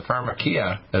happened is the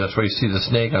pharmakia, and that's where you see the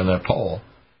snake on that pole.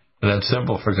 And that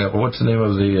symbol, for example, what's the name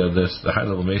of the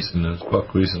high-level Mason in his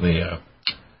book recently?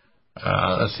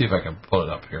 Let's see if I can pull it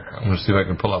up here. I'm going to see if I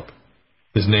can pull up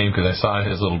his name, because I saw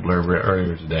his little blurb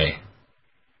earlier today.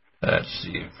 Let's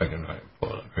see if I can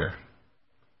pull it up here.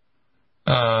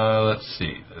 Let's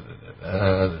see.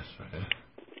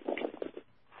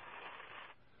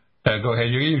 Go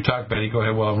ahead. You talk, Betty. Go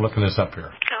ahead while I'm looking this up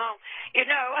here.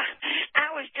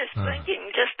 I was just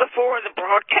thinking just before the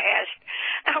broadcast,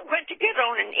 I went to get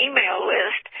on an email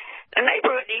list, a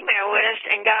neighborhood email list,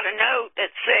 and got a note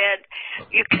that said,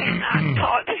 you cannot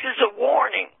talk, this is a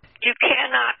warning, you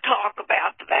cannot talk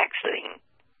about the vaccine.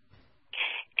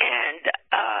 And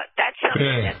that's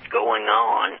something that's going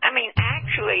on. I mean,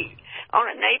 actually, on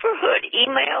a neighborhood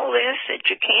email list that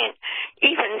you can't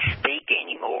even speak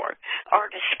anymore or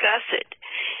discuss it.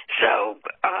 So,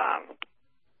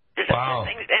 wow.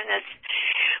 And as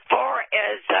far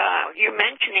as you're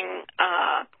mentioning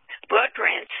blood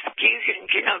transfusions,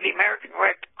 the American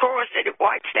Red Cross, that it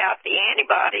wipes out the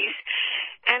antibodies,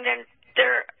 and then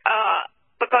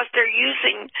because they're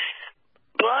using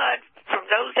blood from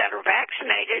those that are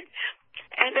vaccinated,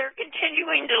 and they're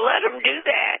continuing to let them do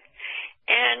that.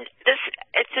 And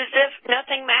it's as if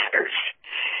nothing matters.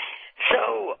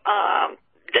 So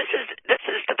this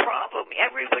is the problem.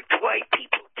 Every which way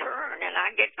people turn, and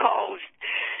I get calls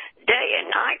day and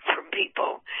night from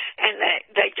people, and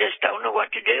they just don't know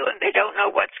what to do, and they don't know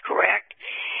what's correct.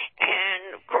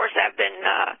 And of course, I've been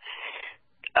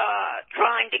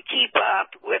trying to keep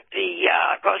up with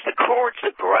because the courts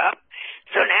are corrupt.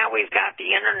 So now we've got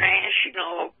the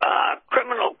International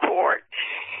Criminal Court,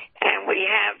 and we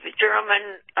have the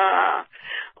German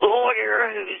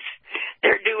lawyer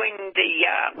they're doing the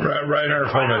Reinhard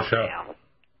Fulmich.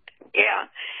 Yeah,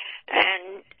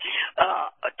 and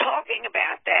talking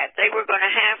about that, they were going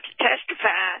to have to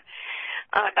testify.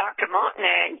 Dr.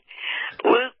 Martini,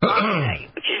 Luke Martini,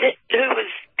 who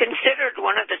was considered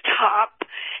one of the top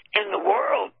in the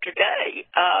world today.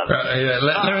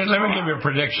 Let me give you a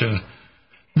prediction.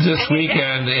 This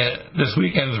weekend is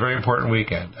a very important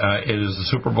weekend. It is the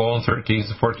Super Bowl on the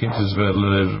 13th. The 14th is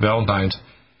Valentine's.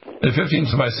 The 15th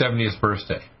is my 70th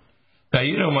birthday. Now,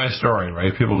 you know my story,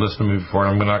 right? People listen to me before,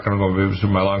 and I'm not going to go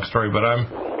through my long story, but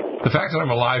the fact that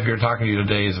I'm alive here talking to you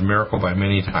today is a miracle by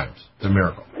many times. It's a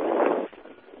miracle.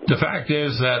 The fact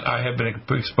is that I have been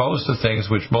exposed to things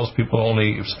which most people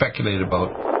only speculate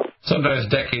about,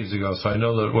 sometimes decades ago, so I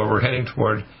know that what we're heading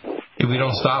toward, if we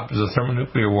don't stop, is a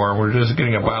thermonuclear war. We're just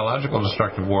getting a biological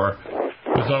destructive war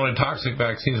with not only toxic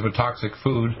vaccines, but toxic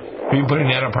food. We're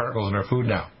putting nanoparticles in our food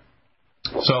now.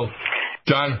 So,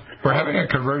 John, we're having a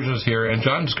convergence here, and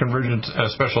John's convergence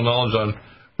special knowledge on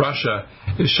Russia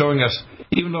is showing us,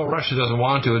 even though Russia doesn't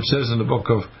want to, it says in the book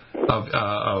of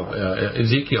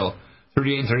Ezekiel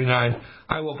 38 and 39,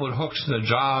 I will put hooks in the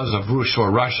jaws of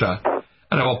Russia,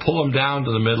 and I will pull them down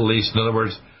to the Middle East. In other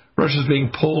words, Russia's being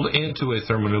pulled into a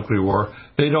thermonuclear war.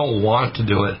 They don't want to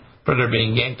do it, but they're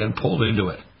being yanked and pulled into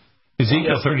it.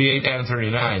 Ezekiel 38 and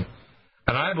 39.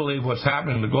 And I believe what's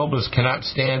happening, the globalists cannot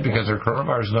stand because their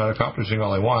coronavirus is not accomplishing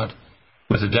all they want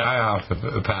with the die-off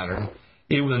pattern,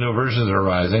 even with the new versions that are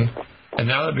rising. And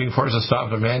now they're being forced to stop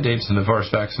the mandates and the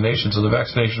forced vaccinations, so the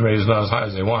vaccination rate is not as high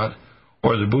as they want,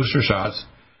 or the booster shots.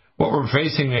 What we're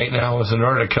facing right now is in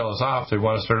order to kill us off, they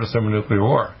want to start a thermonuclear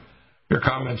war. Your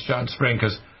comments, John Spring,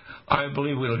 because I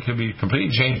believe it could be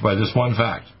completely changed by this one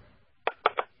fact.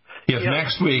 If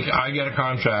next week I get a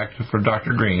contract for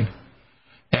Dr. Green,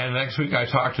 and next week I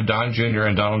talk to Don Jr.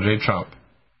 and Donald J. Trump,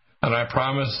 and I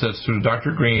promise that through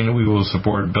Dr. Green we will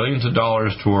support billions of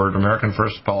dollars toward American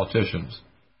first politicians,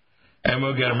 and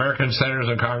we'll get American senators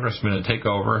and congressmen to take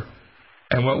over,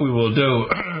 and what we will do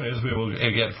is we will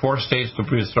get 4 states to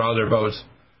withdraw their votes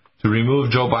to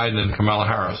remove Joe Biden and Kamala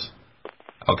Harris,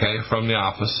 from the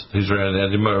office,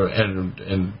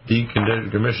 and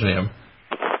decommission him,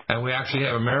 and we actually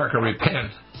have America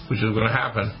repent, which is going to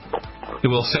happen. It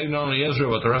will save not only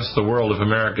Israel, but the rest of the world if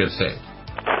America is saved.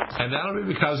 And that'll be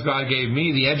because God gave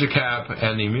me the EduCap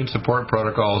and the immune support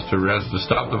protocols to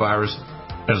stop the virus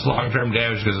and its long-term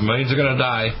damage, because millions are going to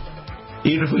die.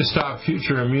 Even if we stop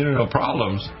future immunal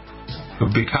problems,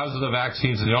 because of the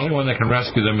vaccines, the only one that can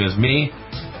rescue them is me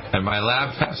and my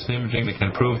lab tests and imaging that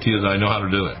can prove to you that I know how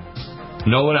to do it.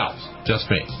 No one else, just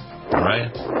me. All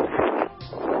right?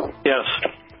 Yes.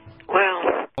 Well,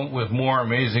 with more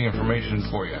amazing information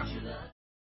for you.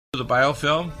 The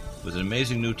biofilm with an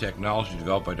amazing new technology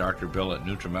developed by Dr. Bill at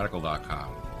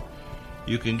NutriMedical.com.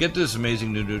 You can get this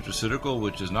amazing new nutraceutical,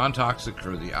 which is non-toxic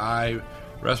for the eye,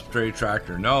 respiratory tract,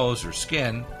 or nose, or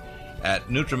skin, at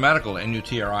NutriMedical,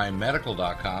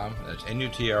 NUTRIMedical.com. That's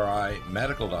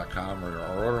NUTRIMedical.com, or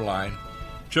our order line,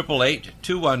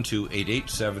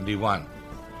 888-212-8871.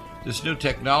 This new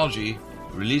technology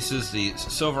releases the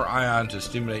silver ion to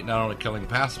stimulate not only killing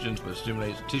pathogens, but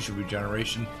stimulates tissue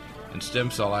regeneration and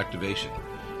stem cell activation.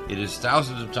 It is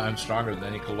thousands of times stronger than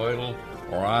any colloidal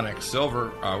or onyx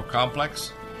silver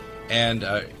complex, and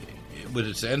with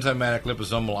its enzymatic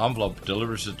liposomal envelope,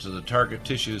 delivers it to the target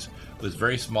tissues with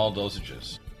very small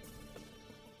dosages.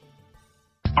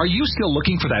 Are you still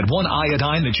looking for that one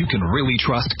iodine that you can really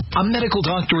trust? A medical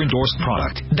doctor endorsed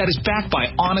product that is backed by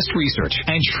honest research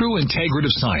and true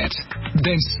integrative science?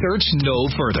 Then search no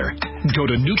further. Go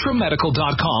to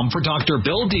NutriMedical.com for Dr.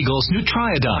 Bill Deagle's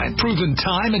Nutriodine, proven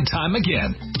time and time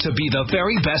again to be the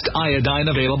very best iodine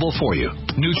available for you.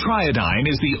 Nutriodine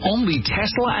is the only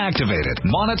Tesla-activated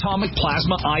monatomic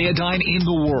plasma iodine in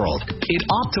the world. It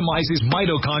optimizes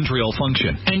mitochondrial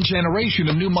function and generation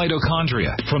of new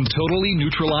mitochondria, from totally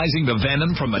neutralizing the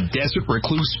venom from a desert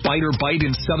recluse spider bite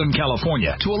in Southern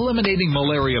California to eliminating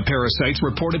malaria parasites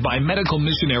reported by medical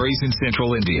missionaries in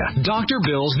Central India. Dr.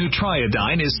 Bill's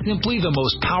Nutriodine is simply the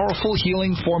most powerful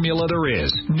healing formula there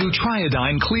is.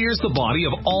 Nutriodine clears the body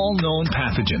of all known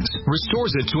pathogens,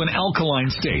 restores it to an alkaline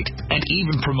state, and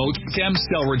even promotes stem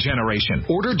cell regeneration.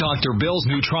 Order Dr. Bill's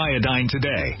Nutriodine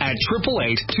today at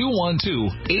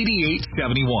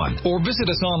 888-212-8871 or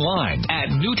visit us online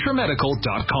at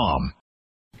NutriMedical.com.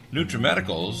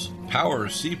 NutriMedical's Power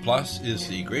C Plus is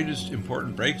the greatest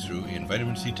important breakthrough in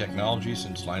vitamin C technology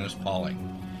since Linus Pauling.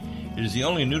 It is the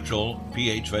only neutral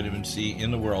pH vitamin C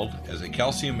in the world as a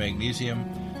calcium, magnesium,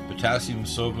 potassium,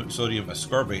 sodium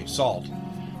ascorbate salt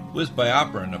with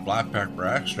bioperin, a black pepper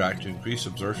extract, to increase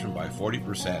absorption by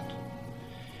 40%.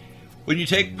 When you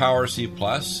take Power C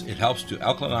Plus, it helps to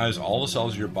alkalinize all the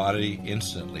cells of your body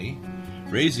instantly,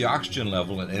 raise the oxygen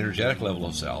level and energetic level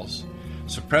of cells,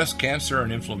 suppress cancer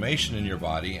and inflammation in your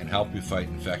body, and help you fight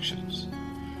infections.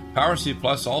 Power C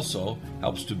Plus also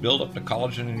helps to build up the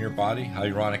collagen in your body,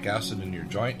 hyaluronic acid in your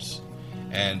joints,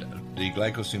 and the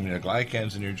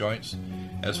glycosaminoglycans in your joints,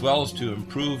 as well as to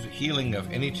improve healing of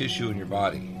any tissue in your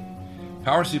body.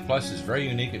 Power C Plus is very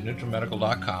unique at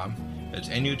NutriMedical.com. That's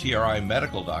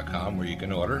NUTRIMedical.com, where you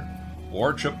can order.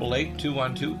 or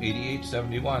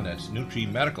 888-212-8871. That's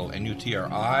NutriMedical,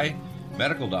 N-U-T-R-I,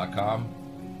 medical.com.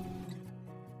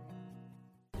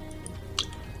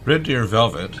 Red Deer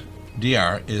Velvet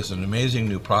DR is an amazing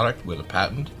new product with a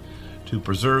patent to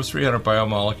preserve 300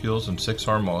 biomolecules and 6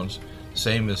 hormones,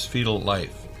 same as fetal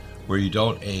life, where you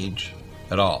don't age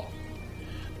at all.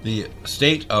 The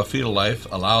state of fetal life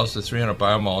allows the 300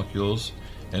 biomolecules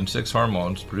and 6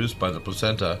 hormones produced by the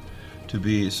placenta to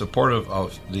be supportive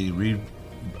of the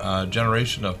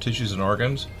regeneration of tissues and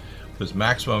organs, with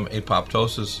maximum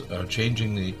apoptosis,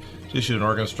 changing the tissue and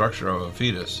organ structure of a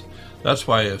fetus. That's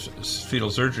why if fetal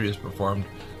surgery is performed,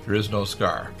 there is no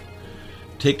scar.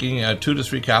 Taking 2 to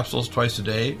 3 capsules twice a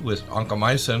day with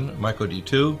oncomycin,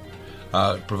 myco-D2,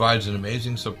 provides an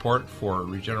amazing support for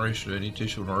regeneration of any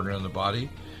tissue and organ in the body,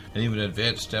 and even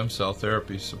advanced stem cell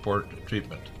therapy support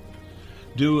treatment.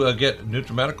 Do get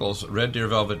NutriMedical's Red Deer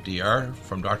Velvet DR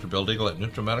from Dr. Bill Deagle at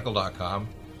NutriMedical.com,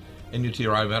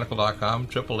 NUTRIMEDICAL.com,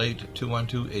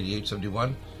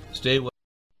 888-212-8871. Stay with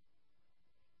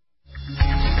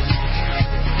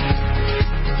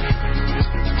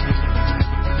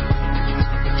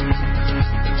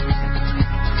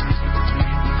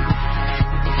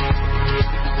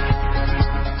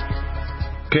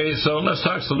Okay, so let's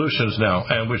talk solutions now,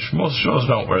 and which most shows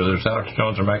don't, whether there's Alex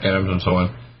Jones or Mike Adams and so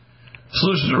on.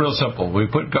 Solutions are real simple. We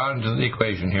put God into the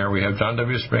equation here. We have John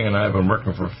W. Spring and I have been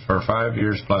working for 5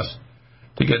 years plus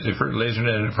to get the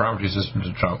laser-knitted interferometry system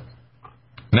to Trump.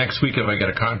 Next week, if I get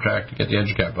a contract to get the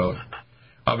EduCap vote,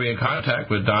 I'll be in contact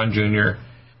with Don Jr.,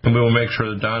 and we will make sure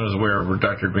that Don is aware of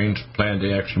Dr. Green's plan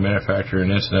to actually manufacture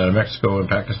an incident in Mexico and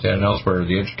Pakistan and elsewhere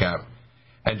the EduCap,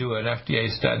 and do an FDA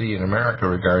study in America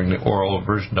regarding the oral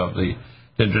version of the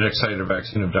dendritic cellular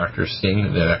vaccine of Dr.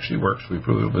 Singh that actually works. We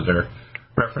proved it with their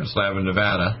reference lab in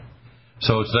Nevada.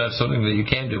 So it's not something that you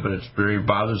can do, but it's very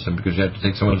bothersome because you have to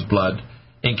take someone's blood,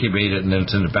 incubate it, and then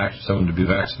send it back to someone to be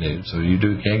vaccinated. So you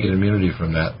can get immunity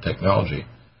from that technology.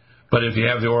 But if you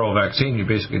have the oral vaccine, you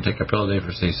basically take a pill a day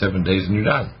for, say, 7 days and you're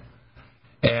done.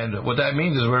 And what that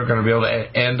means is we're going to be able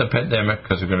to end the pandemic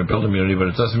because we're going to build immunity, but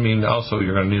it doesn't mean also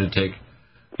you're going to need to take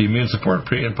the immune support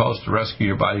pre and post to rescue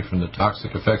your body from the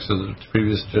toxic effects of the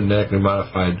previous genetically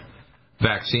modified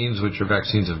vaccines, which are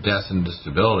vaccines of death and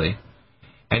disability.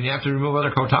 And you have to remove other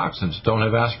cotoxins. Don't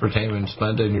have aspartame and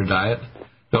Splenda in your diet.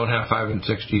 Don't have 5 and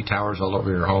 6G towers all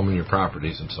over your home and your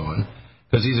properties and so on,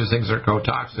 because these are things that are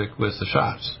cotoxic with the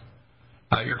shots.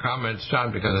 Your comments,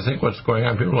 John, because I think what's going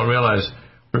on, people don't realize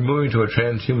we're moving to a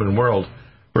transhuman world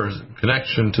where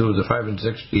connection to the 5 and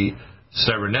 6G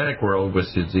cybernetic world with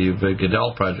the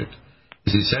Goodell project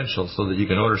is essential, so that you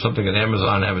can order something at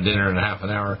Amazon, have a dinner in half an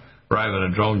hour, arrive on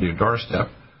a drone to your doorstep,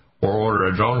 or order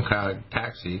a drone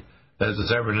taxi that has a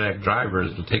cybernetic driver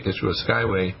that will take us through a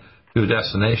skyway to a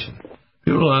destination.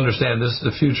 People don't understand this is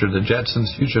the future, the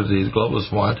Jetsons' future these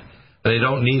globalists want, and they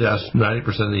don't need us, 90%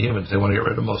 of the humans. They want to get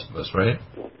rid of most of us, right?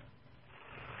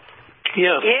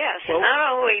 Yeah. Yes, and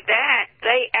not only that,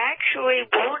 they actually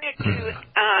wanted to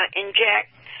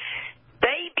inject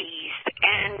babies,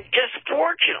 and just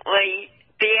fortunately,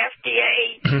 the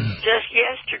FDA just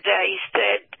yesterday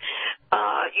said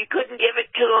you couldn't give it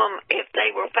to them if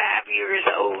they were 5 years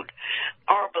old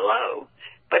or below.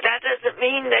 But that doesn't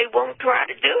mean they won't try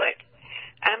to do it.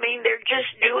 I mean, they're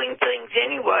just doing things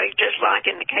anyway, just like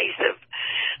in the case of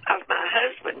my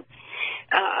husband.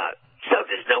 So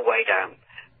there's no way to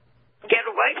get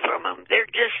away from them. They're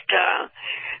just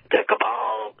the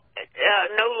cabal.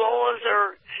 No laws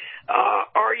are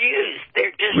used.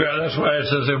 They're just. Yeah, that's why it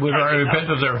says that we don't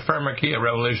repent of their pharmakia,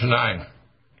 Revelation 9.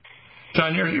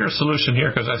 John, your solution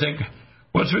here, because I think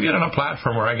once we get on a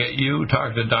platform where I get you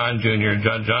talk to Don Jr.,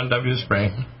 John W.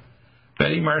 Spring,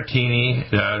 Betty Martini,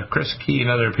 Chris Key, and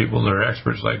other people that are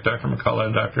experts like Dr. McCullough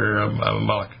and Dr.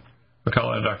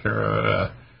 McCullough and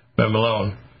Dr.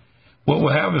 Malone, what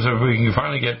we'll have is if we can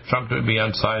finally get Trump to be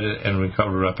unsided and we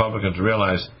cover Republicans to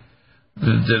realize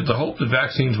the hope that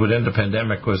vaccines would end the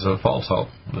pandemic was a false hope.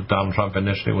 That Donald Trump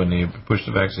initially, when he pushed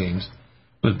the vaccines,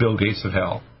 was Bill Gates of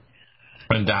hell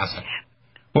and Dawson.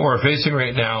 What we're facing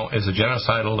right now is a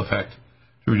genocidal effect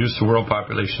to reduce the world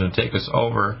population and take us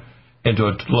over into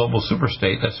a global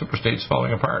superstate. That superstate's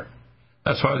falling apart.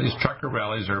 That's why these trucker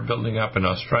rallies are building up in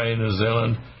Australia, New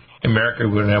Zealand, America.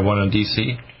 We're going to have one in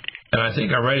D.C. And I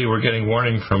think already we're getting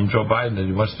warning from Joe Biden that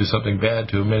he wants to do something bad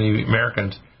to many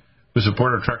Americans who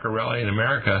support a trucker rally in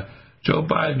America. Joe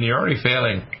Biden, you're already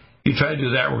failing. You try to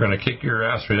do that, we're going to kick your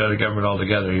ass right out of government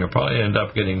altogether. You'll probably end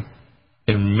up getting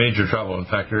in major trouble. In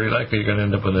fact, very likely you're going to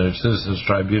end up with a citizens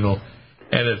tribunal.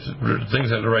 And if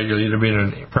things have the right, you'll either be in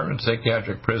a permanent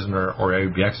psychiatric prison or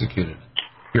you'll be executed.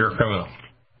 You're a criminal.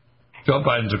 Joe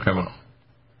Biden's a criminal.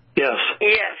 Yes.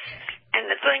 Yes. And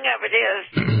the thing of it is,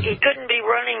 he couldn't be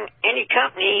running any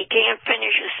company. He can't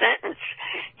finish a sentence.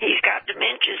 He's got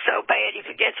dementia so bad he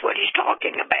forgets what he's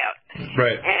talking about.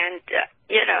 Right. And,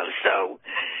 so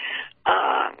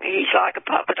he's like a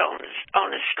puppet on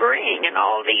a string, and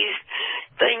all these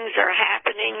things are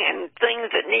happening and things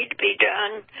that need to be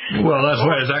done. Well, that's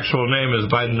why his actual name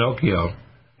is Bidenocchio.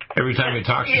 Every time he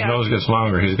talks, his nose gets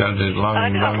longer. He's got a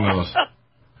long nose.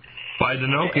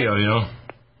 Bidenocchio,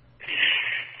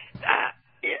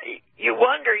 You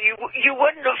wonder, you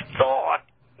wouldn't have thought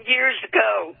years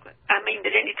ago,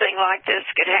 that anything like this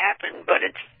could happen, but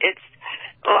it's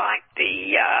like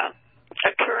the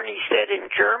attorney said in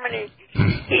Germany.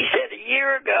 He said a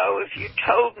year ago, if you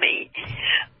told me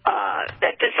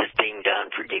that this is being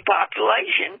done for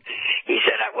depopulation, he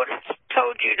said, I would have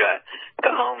told you to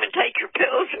go home and take your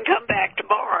pills and come back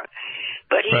tomorrow.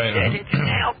 But he said it's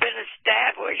now been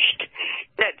established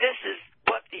that this is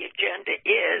what the agenda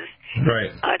is.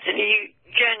 Right. It's an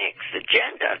eugenics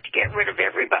agenda to get rid of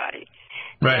everybody.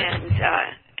 Right. And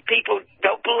people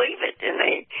don't believe it, and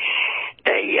they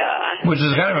which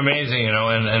is kind of amazing,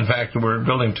 and in fact, we're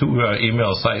building 2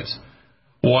 email sites.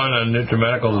 One on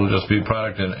NutriMedical that will just be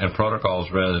product and protocols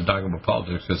rather than talking about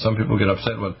politics, because some people get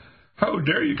upset with, how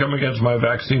dare you come against my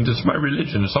vaccines? It's my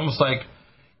religion. It's almost like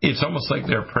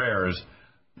their prayers.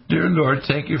 Dear Lord,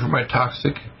 thank you for my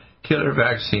toxic killer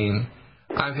vaccine.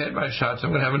 I've had my shots.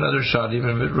 I'm going to have another shot, even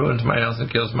if it ruins my health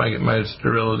and kills my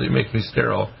sterility, makes me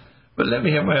sterile. But let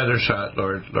me have my other shot,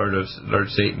 Lord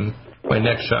Satan, my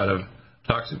next shot of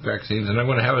toxic vaccines, and I'm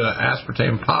going to have an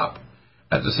aspartame pop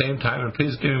at the same time. And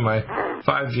please give me my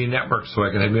 5G network so I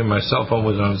can have my cell phone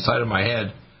with it on the side of my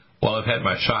head while I've had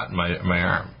my shot in my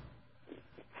arm.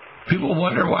 People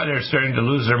wonder why they're starting to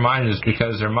lose their mind. Is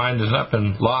because their mind has not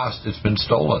been lost; it's been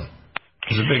stolen.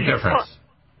 There's a big difference. Well,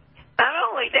 not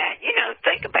only that,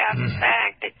 think about the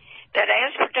fact that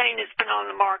aspartame has been on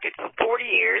the market for 40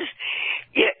 years.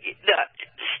 Yet the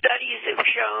studies have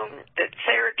shown that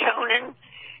serotonin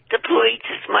depletes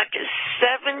as much as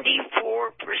 74%.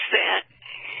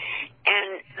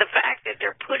 And the fact that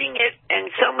they're putting it in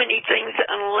so many things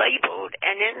unlabeled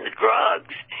and in the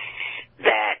drugs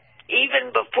that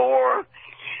even before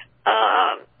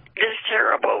this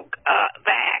terrible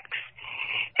Vacc,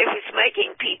 it was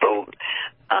making people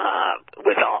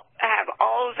have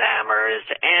Alzheimer's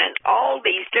and all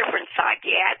these different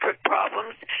psychiatric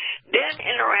problems, then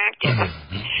interacting with...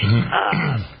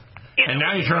 and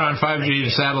now you turn on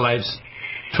 5G satellites,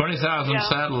 20,000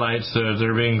 satellites that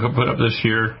are being put up this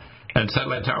year, and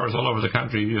satellite towers all over the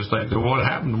country, just like what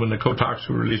happened when the Kotox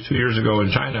were released 2 years ago in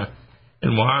China.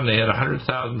 In Wuhan, they had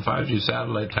 100,000 5G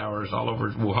satellite towers all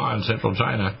over Wuhan, central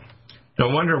China. No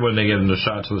wonder when they get them the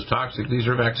shots it was toxic. These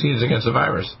are vaccines against the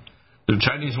virus. The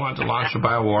Chinese wanted to launch a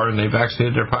biowar, and they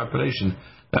vaccinated their population.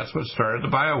 That's what started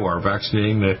the biowar,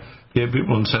 vaccinating the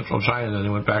people in central China. Then they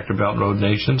went back to Belt and Road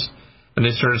nations, and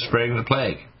they started spreading the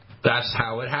plague. That's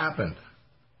how it happened.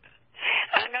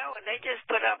 I know, and they just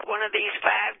put up one of these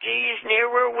 5Gs near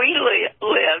where we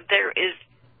live. There is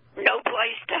no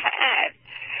place to hide,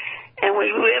 and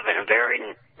we live in a very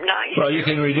nice... Well, you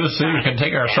can reduce it. You can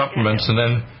take our supplements, and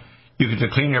then you can, to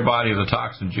clean your body of the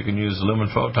toxins, you can use the lumen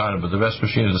photon, but the best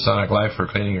machine is the Sonic Life for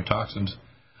cleaning your toxins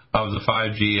of the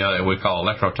 5G, we call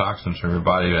electrotoxins from your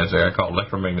body, as I call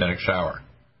electromagnetic shower.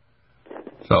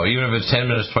 So even if it's 10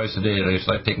 minutes twice a day, it's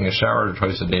like taking a shower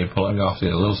twice a day and pulling off the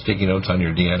little sticky notes on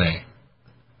your DNA.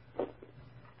 So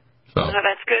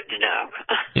that's good to know.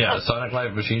 Yeah, the Sonic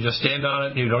Life machine, just stand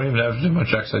on it. You don't even have to do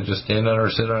much exercise. Just stand on it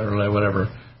or sit on it or whatever.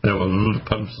 And it will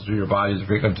pump through your body's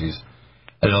frequencies.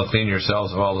 And it'll clean your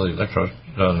cells of all the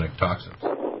electronic toxins.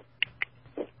 Well,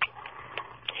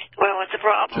 it's a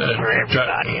problem for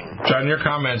everybody. John, your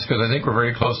comments, because I think we're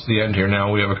very close to the end here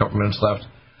now. We have a couple minutes left.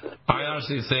 I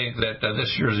honestly think that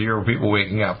this year is a year of people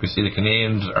waking up. We see the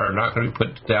Canadians are not going to be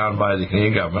put down by the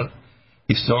Canadian government.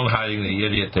 He's still in hiding, the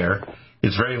idiot there.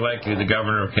 It's very likely the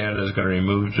governor of Canada is going to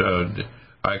remove,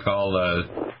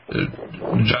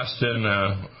 Justin...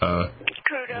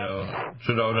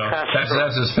 Trudeau, no.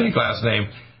 That's his fake last name.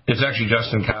 It's actually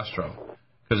Justin Castro.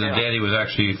 Because his daddy was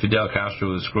actually Fidel Castro,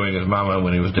 who was screwing his mama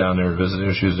when he was down there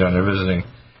visiting. She was down there visiting.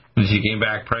 And she came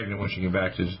back pregnant when she came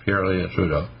back to Pierre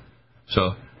Trudeau.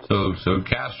 So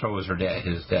Castro was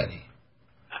his daddy.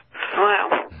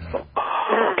 Wow.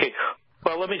 Okay.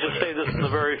 Well, let me just say this in the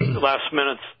very last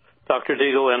minutes, Dr.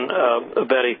 Deagle and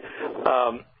Betty.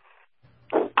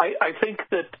 I think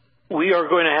that we are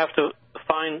going to have to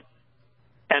find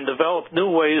and develop new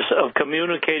ways of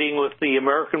communicating with the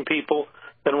American people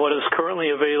than what is currently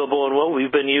available and what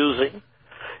we've been using.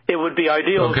 It would be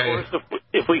ideal, Okay. of course,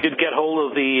 if we could get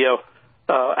hold of the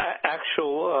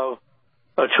actual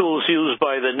tools used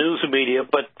by the news media,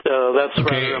 but that's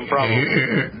rather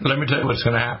improbable. Let me tell you what's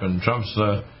going to happen. Trump's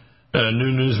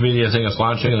new news media thing is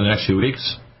launching in the next few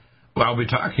weeks. Well, I'll be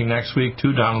talking next week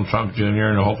to Donald Trump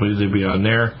Jr., and hopefully they'll be on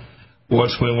there. One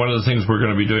of the things we're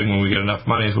going to be doing when we get enough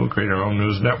money is we'll create our own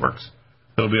news networks.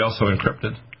 It'll be also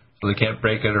encrypted, so they can't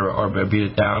break it or beat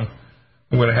it down.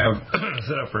 We're going to have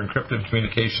set up for encrypted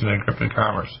communication and encrypted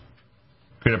commerce.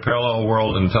 Create a parallel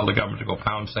world and tell the government to go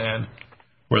pound sand,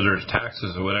 whether it's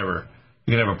taxes or whatever.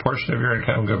 You can have a portion of your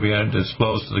income going to be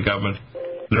undisclosed to the government.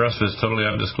 The rest of it's totally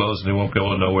undisclosed, and they won't be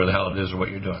able to know where the hell it is or what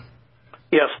you're doing.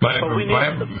 Yes, but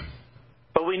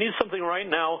we need something right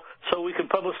now so we can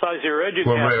publicize your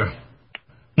education.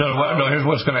 No, here's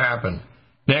what's going to happen.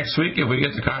 Next week, if we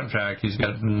get the contract, he's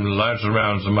got large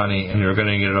amounts of money, and you're going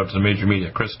to get it up to the major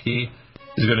media. Chris Key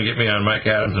is going to get me on Mike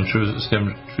Adams and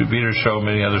True Beater's show,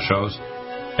 many other shows.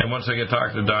 And once I get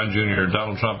talking to Don Jr.,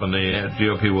 Donald Trump and the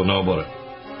GOP will know about it.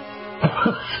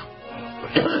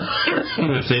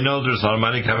 If they know there's a lot of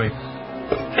money coming,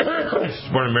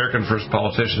 support American first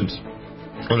politicians,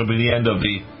 it'll be the end of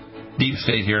the deep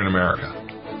state here in America.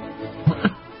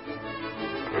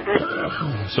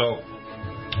 So,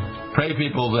 pray,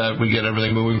 people, that we get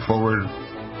everything moving forward.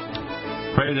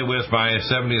 Pray that with my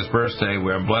 70th birthday,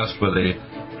 where I'm blessed with the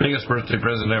biggest birthday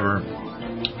present ever,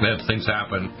 that things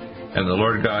happen, and the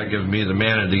Lord God give me the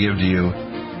manna to give to you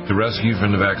to rescue you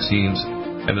from the vaccines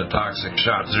and the toxic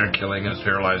shots that are killing and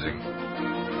sterilizing.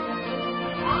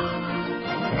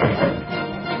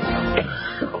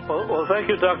 Well, thank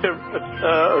you, Dr.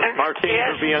 Martini,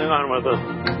 for being on with us.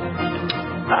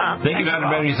 Thank you, Dr.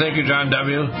 Benny. Thank you, John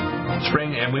W.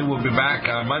 Spring, and we will be back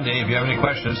on Monday. If you have any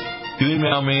questions, do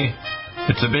email me.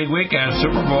 It's a big weekend,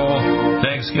 Super Bowl,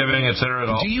 Thanksgiving, etc.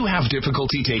 Do you have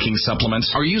difficulty taking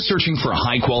supplements? Are you searching for a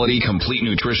high-quality, complete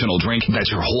nutritional drink that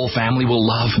your whole family will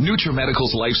love?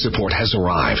 NutriMedical's Life Support has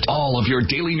arrived. All of your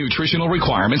daily nutritional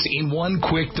requirements in one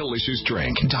quick, delicious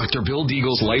drink. Dr. Bill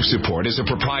Deagle's Life Support is a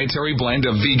proprietary blend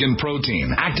of vegan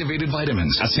protein, activated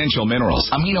vitamins, essential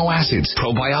minerals, amino acids,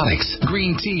 probiotics,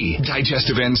 green tea,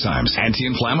 digestive enzymes,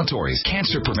 anti-inflammatories,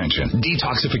 cancer prevention,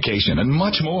 detoxification, and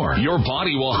much more. Your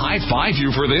body will high-five you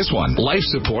for this one. Life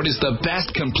Support is the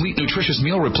best complete nutritious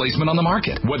meal replacement on the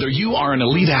market. Whether you are an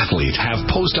elite athlete, have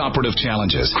post-operative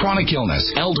challenges, chronic illness,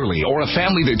 elderly, or a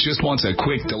family that just wants a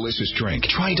quick, delicious drink,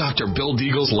 try Dr. Bill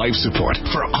Deagle's Life Support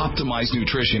for optimized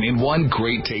nutrition in one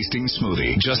great tasting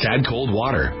smoothie. Just add cold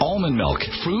water, almond milk,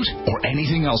 fruit, or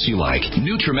anything else you like.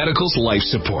 NutriMedical's Life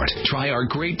Support. Try our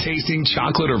great tasting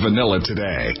chocolate or vanilla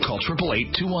today. Call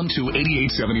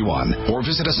 888-212-8871 or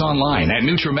visit us online at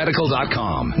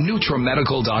NutriMedical.com. NutriMedical.com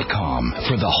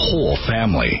for the whole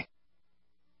family.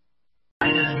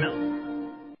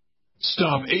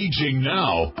 Stop aging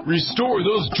now. Restore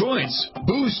those joints.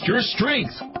 Boost your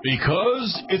strength. Because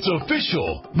it's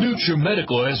official.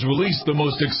 NutriMedical has released the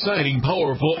most exciting,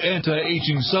 powerful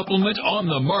anti-aging supplement on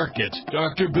the market.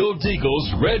 Dr. Bill Deagle's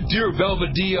Red Deer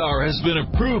Velvet DR has been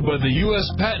approved by the U.S.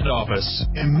 Patent Office.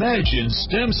 Imagine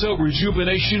stem cell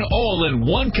rejuvenation all in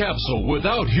one capsule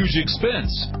without huge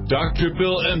expense. Dr.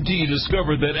 Bill MD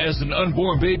discovered that as an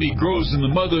unborn baby grows in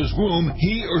the mother's womb,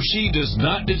 he or she does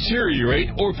not deteriorate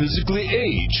or physically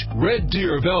age. Red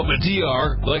Deer Velvet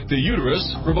DR, like the uterus,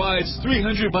 provides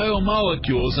 300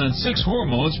 biomolecules and 6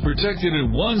 hormones protected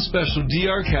in one special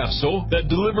DR capsule that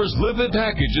delivers lipid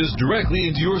packages directly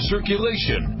into your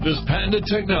circulation. This patented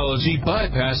technology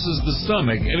bypasses the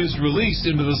stomach and is released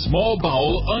into the small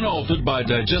bowel unaltered by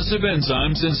digestive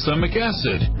enzymes and stomach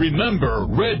acid. Remember,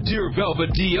 Red Deer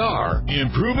Velvet DR.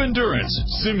 Improve endurance,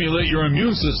 stimulate your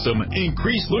immune system,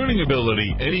 increase learning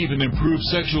ability, and even improve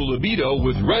sexual libido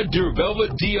with Red Deer Velvet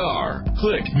DR.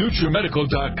 Click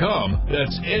NutriMedical.com.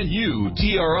 That's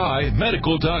NUTRI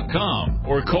Medical.com.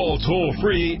 Or call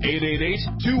toll-free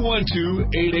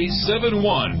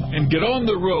 888-212-8871 and get on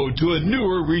the road to a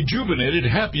newer, rejuvenated,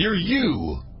 happier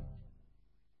you.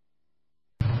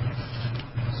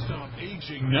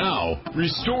 Now,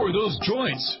 restore those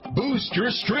joints, boost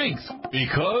your strength,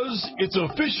 because it's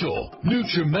official.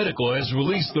 NutriMedical has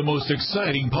released the most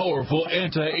exciting, powerful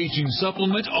anti-aging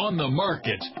supplement on the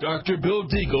market. Dr. Bill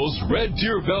Deagle's Red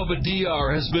Deer Velvet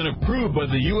DR has been approved by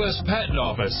the U.S. Patent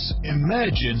Office.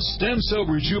 Imagine stem cell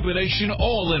rejuvenation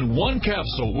all in one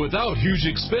capsule without huge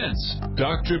expense.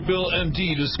 Dr. Bill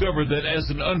MD discovered that as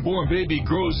an unborn baby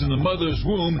grows in the mother's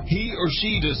womb, he or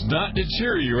she does not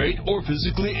deteriorate or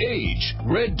physically age.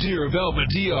 Red Deer Velvet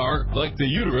DR, like the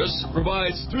uterus,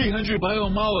 provides 300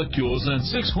 biomolecules and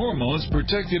 6 hormones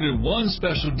protected in one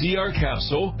special DR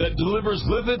capsule that delivers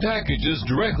lipid packages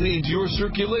directly into your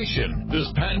circulation.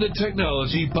 This patented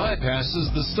technology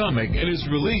bypasses the stomach and is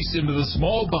released into the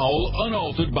small bowel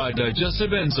unaltered by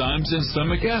digestive enzymes and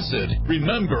stomach acid.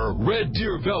 Remember, Red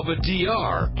Deer Velvet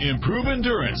DR. Improve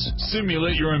endurance,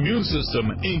 stimulate your immune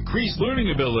system, increase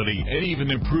learning ability, and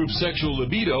even improve sexual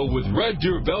libido with Red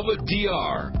Deer Velvet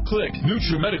DR. Click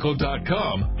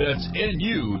NutriMedical.com, that's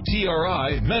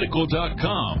N-U-T-R-I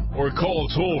Medical.com, or call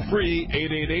toll-free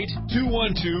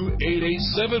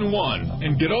 888-212-8871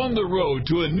 and get on the road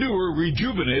to a newer,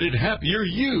 rejuvenated, happier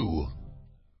you.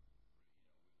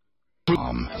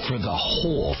 For the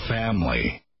whole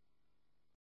family.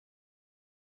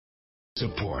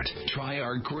 Support. Try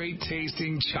our great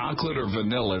tasting chocolate or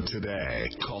vanilla today.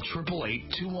 Call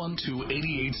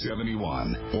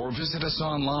 888-212-8871 or visit us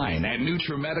online at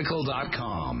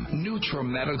NutriMedical.com.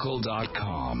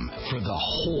 NutriMedical.com for the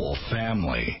whole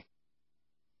family.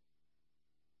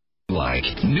 Like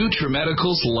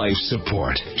NutriMedical's Life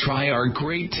Support. Try our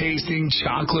great tasting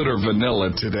chocolate or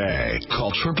vanilla today.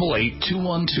 Call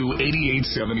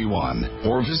 888-212-8871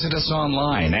 or visit us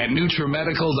online at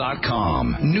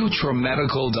NutriMedical.com.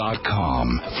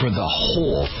 NutriMedical.com for the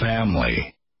whole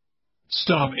family.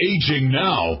 Stop aging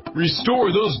now.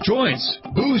 Restore those joints.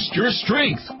 Boost your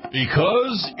strength.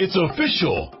 Because it's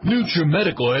official.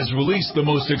 NutriMedical has released the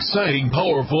most exciting,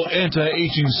 powerful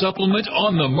anti-aging supplement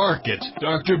on the market.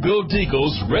 Dr. Bill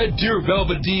Deagle's Red Deer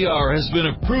Velvet DR has been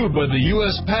approved by the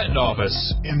U.S. Patent Office.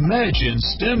 Imagine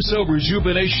stem cell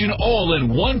rejuvenation all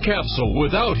in one capsule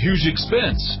without huge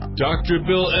expense. Dr.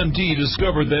 Bill MD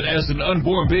discovered that as an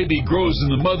unborn baby grows in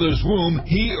the mother's womb,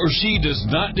 he or she does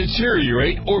not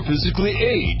deteriorate or physically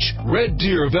age. Red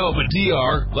Deer Velvet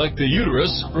DR, like the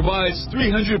uterus, provides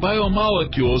 300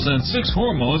 biomolecules and 6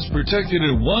 hormones protected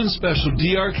in one special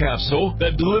DR capsule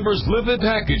that delivers lipid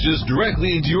packages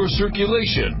directly into your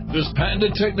circulation. This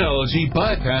patented technology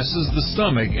bypasses the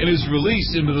stomach and is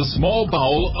released into the small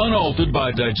bowel unaltered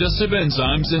by digestive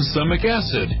enzymes and stomach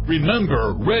acid.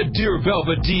 Remember, Red Deer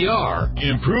Velvet DR.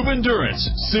 Improve endurance,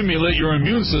 stimulate your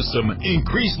immune system,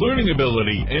 increase learning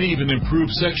ability, and even improve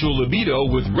sexual libido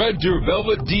with Red Deer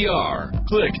Velvet DR.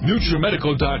 Click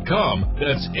NutriMedical.com,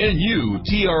 that's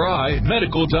N-U-T-R-I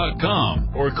Medical.com,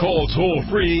 or call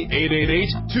toll-free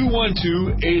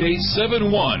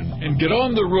 888-212-8871 and get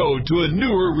on the road to a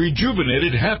newer,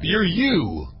 rejuvenated, happier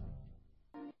you.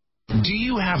 Do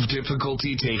you have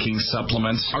difficulty taking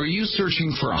supplements? Are you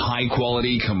searching for a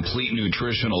high-quality, complete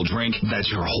nutritional drink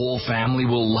that your whole family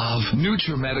will love?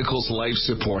 NutriMedical's Life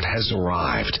Support has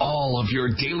arrived. All of your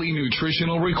daily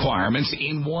nutritional requirements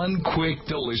in one quick,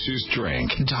 delicious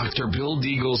drink. Dr. Bill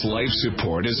Deagle's Life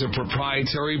Support is a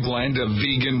proprietary blend of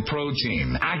vegan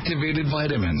protein, activated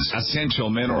vitamins,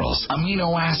 essential minerals,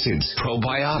 amino acids,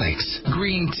 probiotics,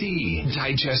 green tea,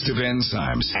 digestive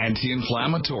enzymes,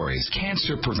 anti-inflammatories,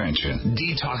 cancer prevention,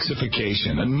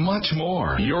 detoxification, and much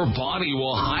more. Your body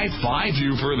will high-five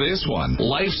you for this one.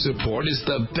 Life Support is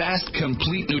the best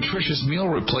complete nutritious meal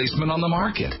replacement on the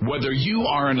market. Whether you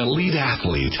are an elite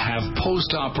athlete, have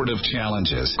post-operative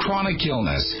challenges, chronic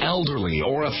illness, elderly,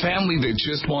 or a family that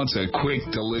just wants a quick,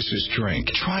 delicious drink,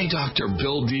 try Dr.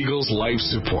 Bill Deagle's Life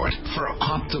Support for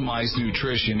optimized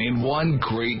nutrition in one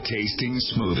great tasting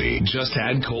smoothie. Just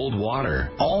add cold water,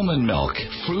 almond milk,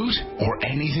 fruit, or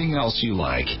anything else you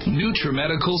like.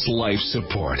 NutriMedical's Life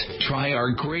Support. Try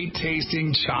our great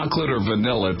tasting chocolate or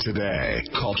vanilla today.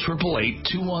 Call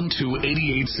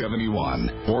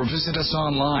 888-212-8871 or visit us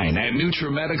online at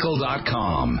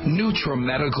NutriMedical.com.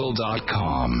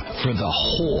 NutriMedical.com for the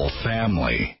whole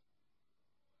family.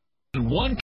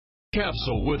 One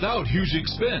capsule without huge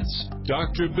expense.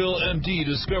 Dr. Bill MD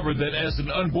discovered that as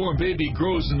an unborn baby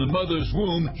grows in the mother's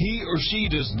womb, he or she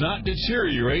does not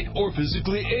deteriorate or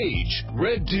physically age.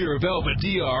 Red Deer Velvet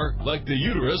DR, like the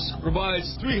uterus,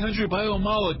 provides 300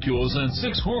 biomolecules and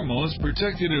 6 hormones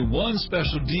protected in one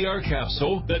special DR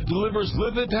capsule that delivers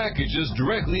lipid packages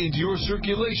directly into your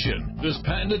circulation. This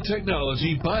patented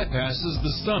technology bypasses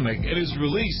the stomach and is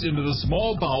released into the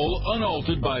small bowel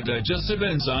unaltered by digestive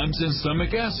enzymes and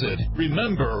stomach acid.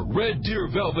 Remember, Red Deer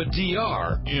Velvet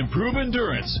DR. Improve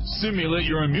endurance, stimulate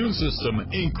your immune system,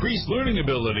 increase learning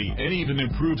ability, and even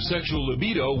improve sexual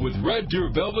libido with Red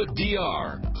Deer Velvet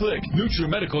DR. Click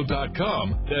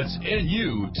NutriMedical.com, that's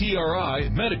N-U-T-R-I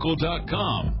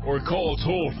Medical.com, or call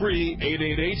toll-free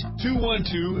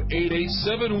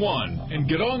 888-212-8871 and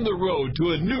get on the road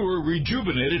to a newer,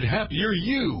 rejuvenated, happier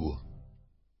you.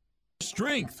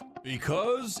 Strength.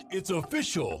 Because it's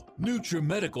official!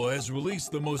 NutriMedical has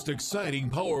released the most exciting,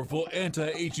 powerful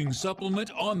anti-aging supplement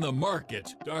on the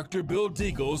market. Dr. Bill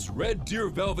Deagle's Red Deer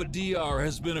Velvet DR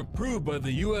has been approved by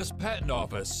the U.S. Patent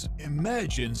Office.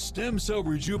 Imagine stem cell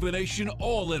rejuvenation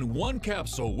all in one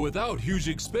capsule without huge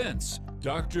expense.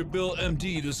 Dr. Bill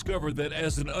MD discovered that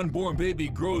as an unborn baby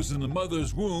grows in the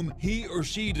mother's womb, he or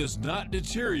she does not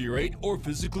deteriorate or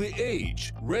physically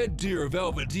age. Red Deer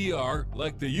Velvet DR,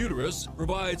 like the uterus,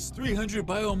 provides 300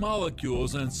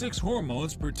 biomolecules and 6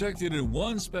 hormones protected in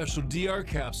one special DR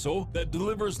capsule that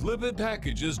delivers lipid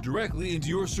packages directly into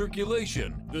your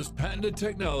circulation. This patented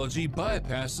technology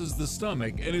bypasses the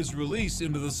stomach and is released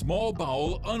into the small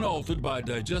bowel unaltered by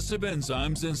digestive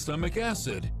enzymes and stomach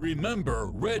acid.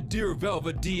 Remember, Red Deer Velvet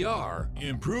DR.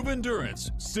 Improve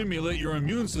endurance, stimulate your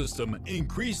immune system,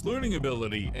 increase learning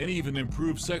ability, and even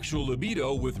improve sexual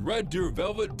libido with Red Deer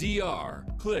Velvet DR.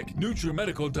 Click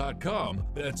NutriMedical.com,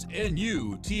 that's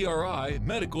NUTRI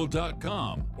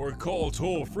medical.com, or call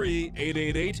toll-free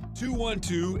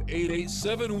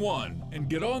 888-212-8871 and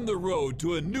get on the road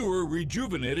to a newer,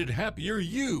 rejuvenated, happier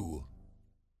you.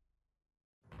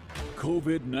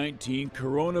 COVID-19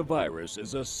 coronavirus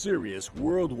is a serious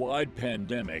worldwide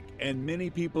pandemic, and many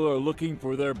people are looking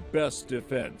for their best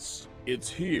defense. It's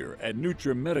here at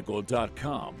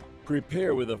NutriMedical.com.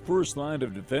 Prepare with a first line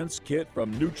of defense kit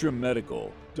from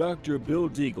NutriMedical. Dr. Bill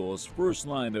Deagle's first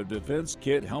line of defense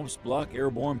kit helps block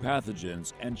airborne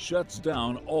pathogens and shuts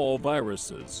down all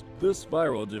viruses. This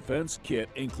viral defense kit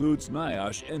includes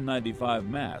NIOSH N95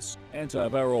 masks,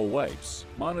 antiviral wipes,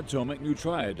 monatomic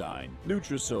nutriodine,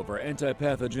 Nutrisilver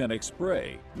antipathogenic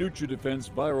spray, NutriDefense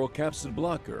viral capsid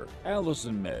blocker,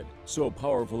 Allison Med, so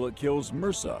powerful it kills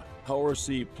MRSA, Power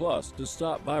C Plus to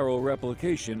stop viral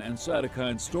replication and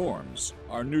cytokine storms.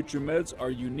 Our NutriMeds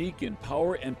are unique in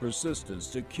power and persistence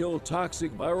to kill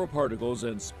toxic viral particles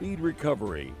and speed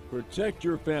recovery. Protect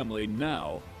your family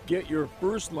now. Get your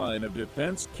first line of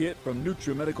defense kit from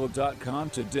NutriMedical.com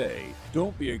today.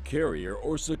 Don't be a carrier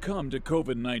or succumb to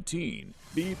COVID-19.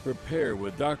 Be prepared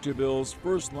with Dr. Bill's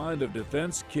first line of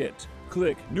defense kit.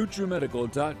 Click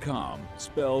NutriMedical.com,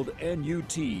 spelled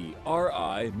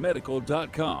NUTRI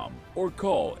medical.com, or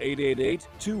call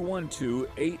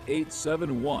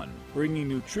 888-212-8871, bringing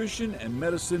nutrition and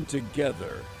medicine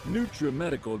together.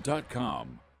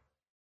 NutriMedical.com.